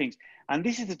generate new things. And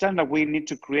this is the time that we need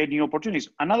to create new opportunities.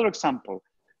 Another example,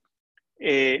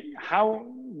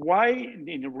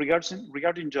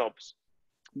 regarding jobs,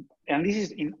 and this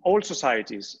is in all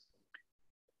societies,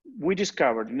 we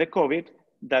discovered in the COVID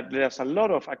that there's a lot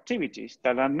of activities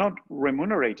that are not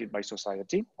remunerated by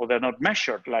society, or they're not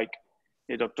measured, like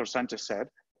Dr. Sánchez said,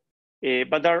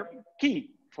 but are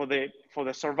key for the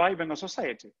surviving of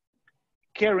society.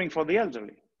 Caring for the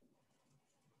elderly.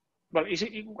 Well,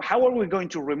 how are we going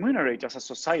to remunerate as a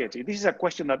society? This is a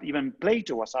question that even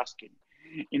Plato was asking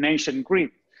in ancient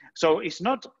Greek. So it's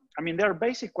not, I mean, there are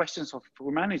basic questions of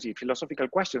humanity, philosophical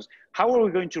questions. How are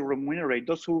we going to remunerate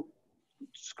those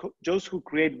who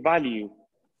create value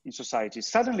in society?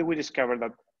 Suddenly we discovered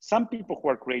that some people who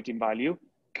are creating value,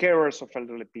 carers of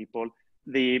elderly people,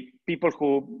 the people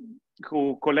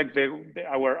who collect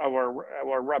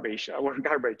our rubbish, our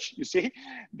garbage, you see,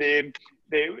 the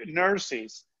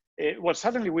nurses, well,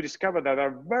 suddenly we discovered that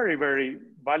are very, very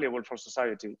valuable for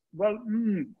society. Well,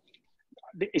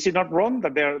 is it not wrong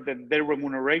that their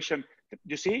remuneration,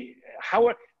 you see,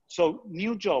 so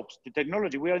new jobs, the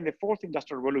technology, we are in the fourth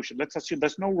industrial revolution. Let's assume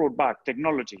there's no road back,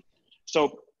 technology.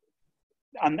 So,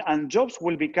 and jobs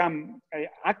will become,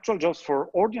 actual jobs for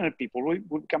ordinary people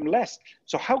will become less.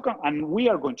 So and we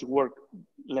are going to work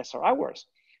lesser hours.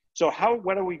 So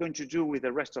what are we going to do with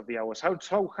the rest of the hours? How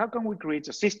can we create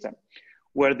a system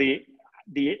where the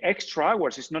extra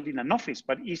hours is not in an office,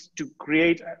 but is to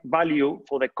create value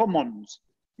for the commons,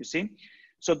 you see?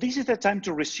 So this is the time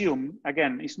to resume,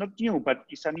 again, it's not new, but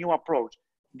it's a new approach.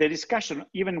 The discussion,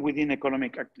 even within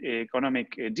economic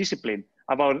discipline,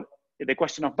 about the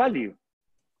question of value.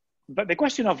 But the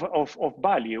question of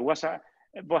value was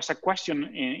a question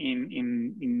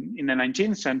in the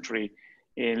 19th century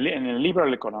in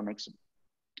liberal economics.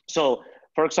 So,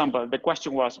 for example, the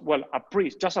question was, well,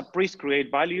 does a priest create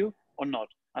value or not?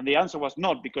 And the answer was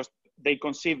not, because they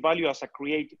conceive value as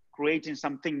creating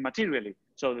something materially.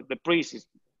 So the priest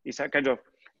is a kind of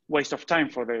waste of time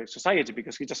for the society,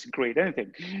 because he doesn't create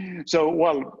anything.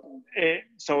 So,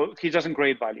 so he doesn't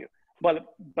create value. Well,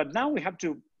 but now we have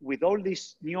to, with all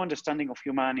this new understanding of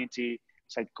humanity,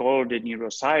 psychology,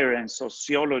 neuroscience,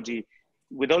 sociology,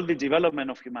 with all the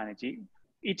development of humanity,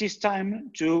 it is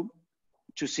time to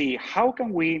see how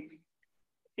can we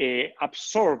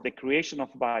absorb the creation of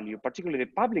value, particularly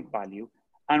the public value,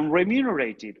 and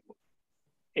remunerate it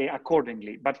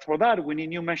accordingly. But for that, we need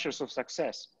new measures of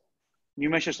success, new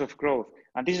measures of growth.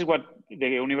 And this is what the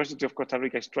University of Costa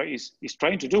Rica is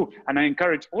trying to do. And I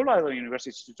encourage all other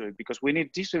universities to do it, because we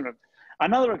need this.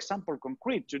 Another example,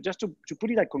 concrete, just to put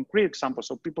it a concrete example,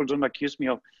 so people don't accuse me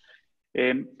of.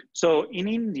 So in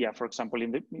India, for example,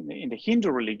 in the Hindu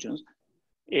religions,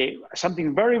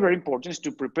 something very, very important is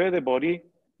to prepare the body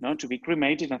no, to be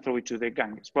cremated and throw it to the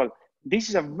Ganges. Well, this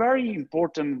is a very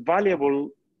important, valuable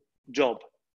job.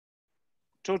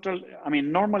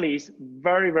 Normally it's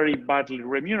very, very badly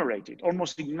remunerated,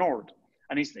 almost ignored,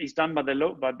 and it's done by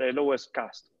the lowest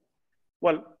caste.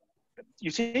 Well,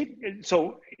 you see,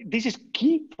 so this is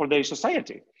key for the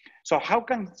society. So how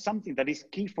can something that is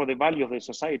key for the value of the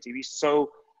society be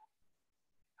so,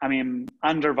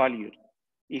 undervalued?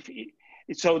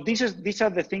 So these are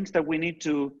the things that we need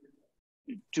to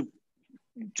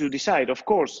decide. Of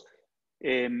course,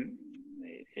 I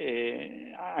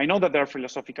know that there are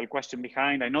philosophical questions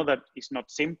behind. I know that it's not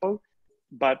simple,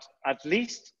 but at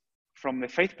least from the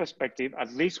faith perspective,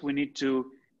 at least we need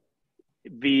to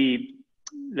be,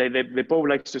 like the Pope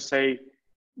likes to say,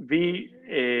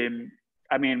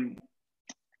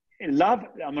 love,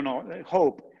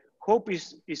 hope. Hope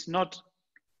is not,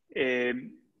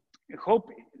 hope,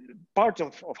 part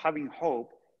of having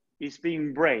hope is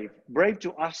being brave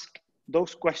to ask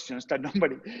those questions that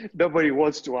nobody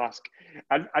wants to ask.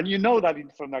 And you know that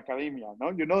from academia,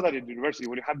 no? You know that in university,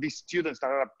 when you have these students that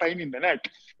are a pain in the neck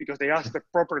because they ask the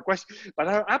proper questions, but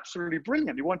are absolutely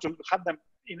brilliant. You want to have them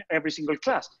in every single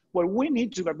class. Well, we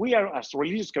are as a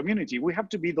religious community, we have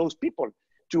to be those people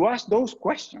to ask those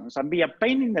questions and be a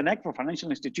pain in the neck for financial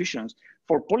institutions,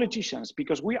 for politicians,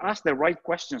 because we ask the right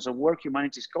questions of where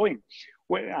humanity is going,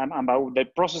 about the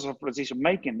process of decision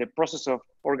making, the process of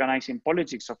organizing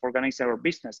politics, of organizing our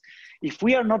business. If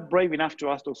we are not brave enough to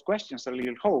ask those questions, a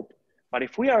little hope. But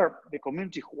if we are the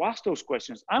community who asks those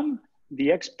questions, and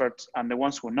the experts and the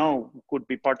ones who know could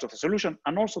be part of the solution,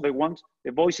 and also the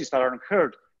voices that aren't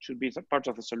heard should be part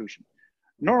of the solution.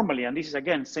 Normally, and this is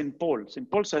again St. Paul. St.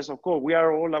 Paul says, of course, we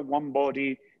are all at one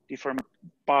body, different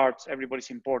parts,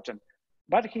 everybody's important.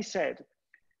 But he said,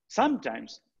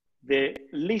 sometimes the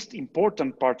least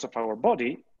important parts of our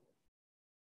body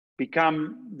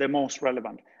become the most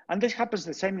relevant. And this happens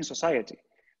the same in society.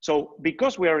 So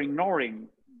because we are ignoring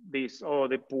this,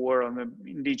 the poor and the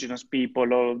indigenous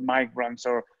people, or migrants,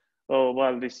 or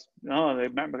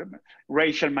the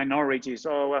racial minorities,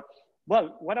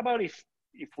 well, what about if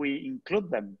we include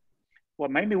them? Well,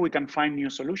 maybe we can find new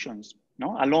solutions,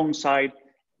 no? Alongside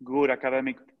good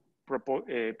academic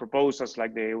proposals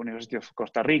like the University of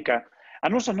Costa Rica,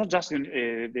 and also not just in,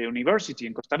 the university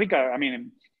in Costa Rica.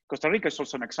 Costa Rica is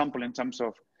also an example in terms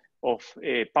of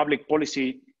public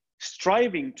policy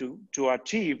striving to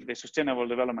achieve the Sustainable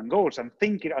Development Goals and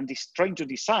thinking and trying to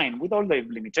design, with all the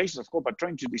limitations of course, but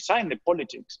trying to design the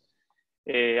politics.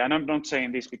 And I'm not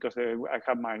saying this because I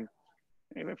have my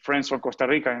friends from Costa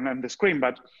Rica on the screen,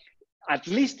 but at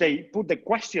least they put the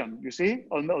question, you see,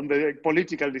 on the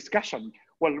political discussion.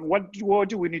 Well, what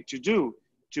do we need to do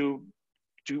to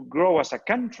grow as a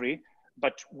country,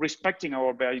 but respecting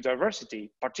our biodiversity,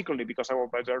 particularly because our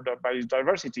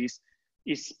biodiversity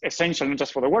is essential, not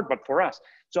just for the world, but for us.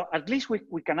 So at least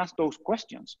we can ask those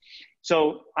questions.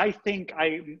 So I think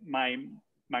my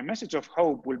message of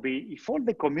hope will be, if all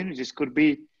the communities could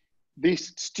be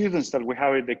these students that we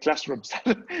have in the classrooms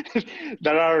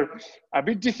that are a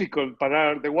bit difficult, but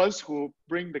are the ones who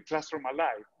bring the classroom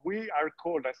alive. We are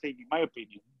called, I think, in my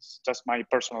opinion, it's just my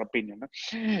personal opinion,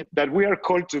 that we are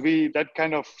called to be that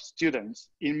kind of students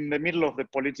in the middle of the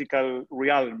political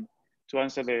realm, to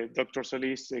answer the Dr.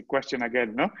 Solis question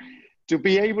again, no? To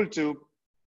be able to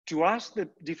ask the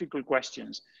difficult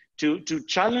questions, to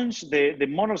challenge the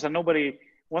models that nobody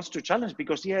wants to challenge,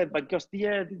 because we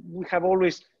have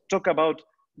always talked about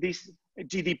this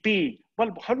GDP.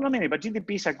 Well, hold on a minute, but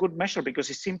GDP is a good measure because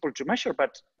it's simple to measure,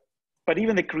 but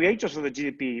even the creators of the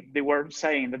GDP, they were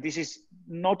saying that this is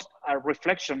not a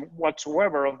reflection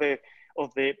whatsoever of a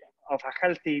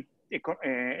healthy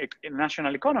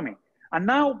national economy. And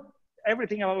now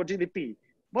everything about GDP.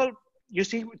 Well, you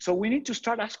see, so we need to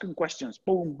start asking questions.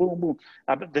 Boom, boom, boom.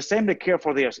 The same they care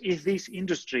for theirs. Is this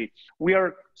industry? We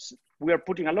are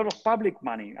putting a lot of public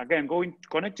money, again,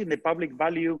 connecting the public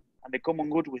value and the common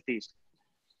good with this.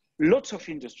 Lots of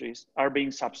industries are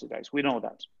being subsidized. We know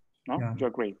that, no? Yeah. You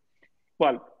agree?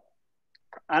 Well,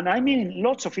 and I mean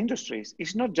lots of industries.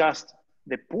 It's not just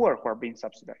the poor who are being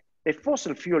subsidized. The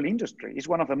fossil fuel industry is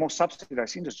one of the most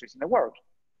subsidized industries in the world.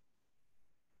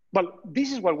 Well,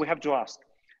 this is what we have to ask.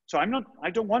 So I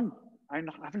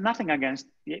have nothing against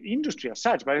the industry as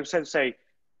such, but I would say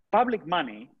public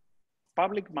money,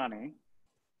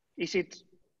 is it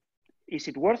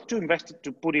worth to invest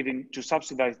to put it in to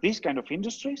subsidize these kind of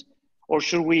industries, or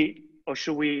should we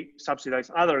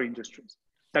subsidize other industries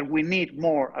that we need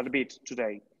more a bit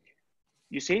today?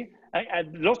 You see,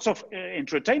 lots of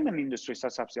entertainment industries are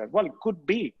subsidized. Well, it could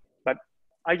be, but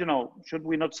I don't know. Should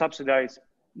we not subsidize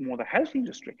more the health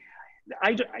industry?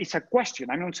 It's a question.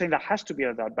 I'm not saying that has to be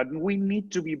like that, but we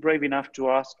need to be brave enough to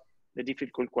ask the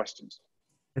difficult questions.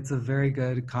 It's a very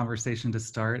good conversation to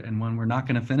start, and one we're not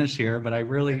going to finish here, but I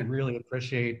really, really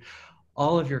appreciate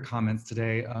all of your comments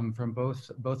today from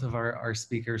both of our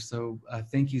speakers. So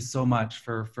thank you so much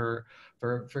for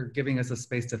giving us a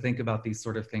space to think about these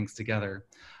sort of things together.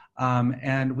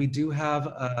 And we do have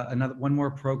one more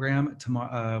program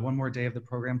tomorrow, one more day of the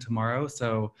program tomorrow.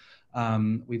 So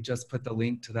we've just put the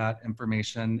link to that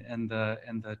information in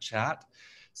the chat.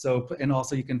 So, and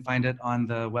also you can find it on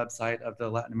the website of the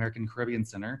Latin American Caribbean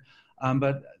Center.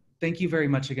 But thank you very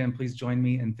much again. Please join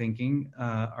me in thanking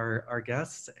our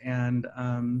guests. And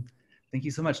thank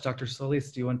you so much. Dr.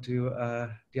 Solis, do you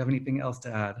have anything else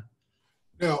to add?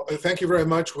 No, thank you very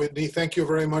much, Whitney. Thank you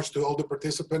very much to all the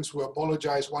participants. We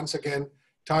apologize once again.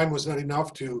 Time was not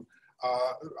enough to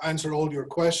answer all your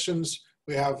questions.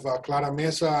 We have Clara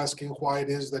Mesa asking why it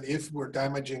is that if we're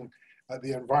damaging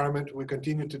the environment, we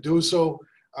continue to do so.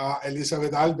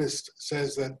 Elizabeth Alves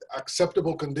says that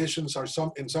acceptable conditions are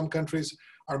in some countries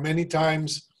are many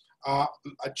times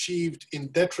achieved in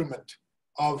detriment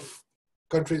of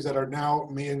countries that are now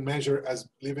being measured as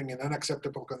living in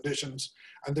unacceptable conditions.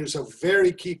 And there's a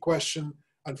very key question,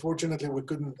 unfortunately we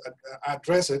couldn't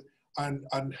address it, on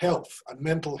health, on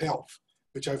mental health,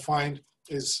 which I find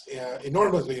is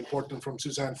enormously important from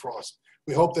Suzanne Frost.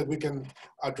 We hope that we can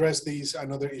address these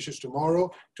and other issues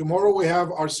tomorrow. Tomorrow we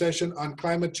have our session on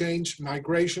climate change,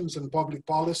 migrations, and public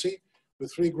policy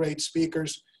with 3 great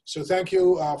speakers. So thank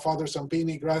you, Father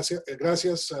Zampini,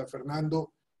 gracias,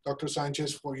 Fernando, Dr.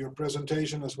 Sánchez, for your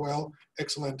presentation as well.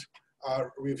 Excellent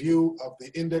review of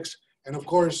the index. And of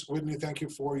course, Whitney, thank you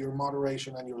for your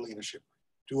moderation and your leadership.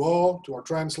 To all, to our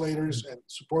translators and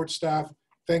support staff,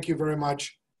 thank you very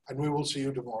much. And we will see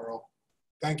you tomorrow.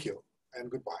 Thank you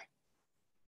and goodbye.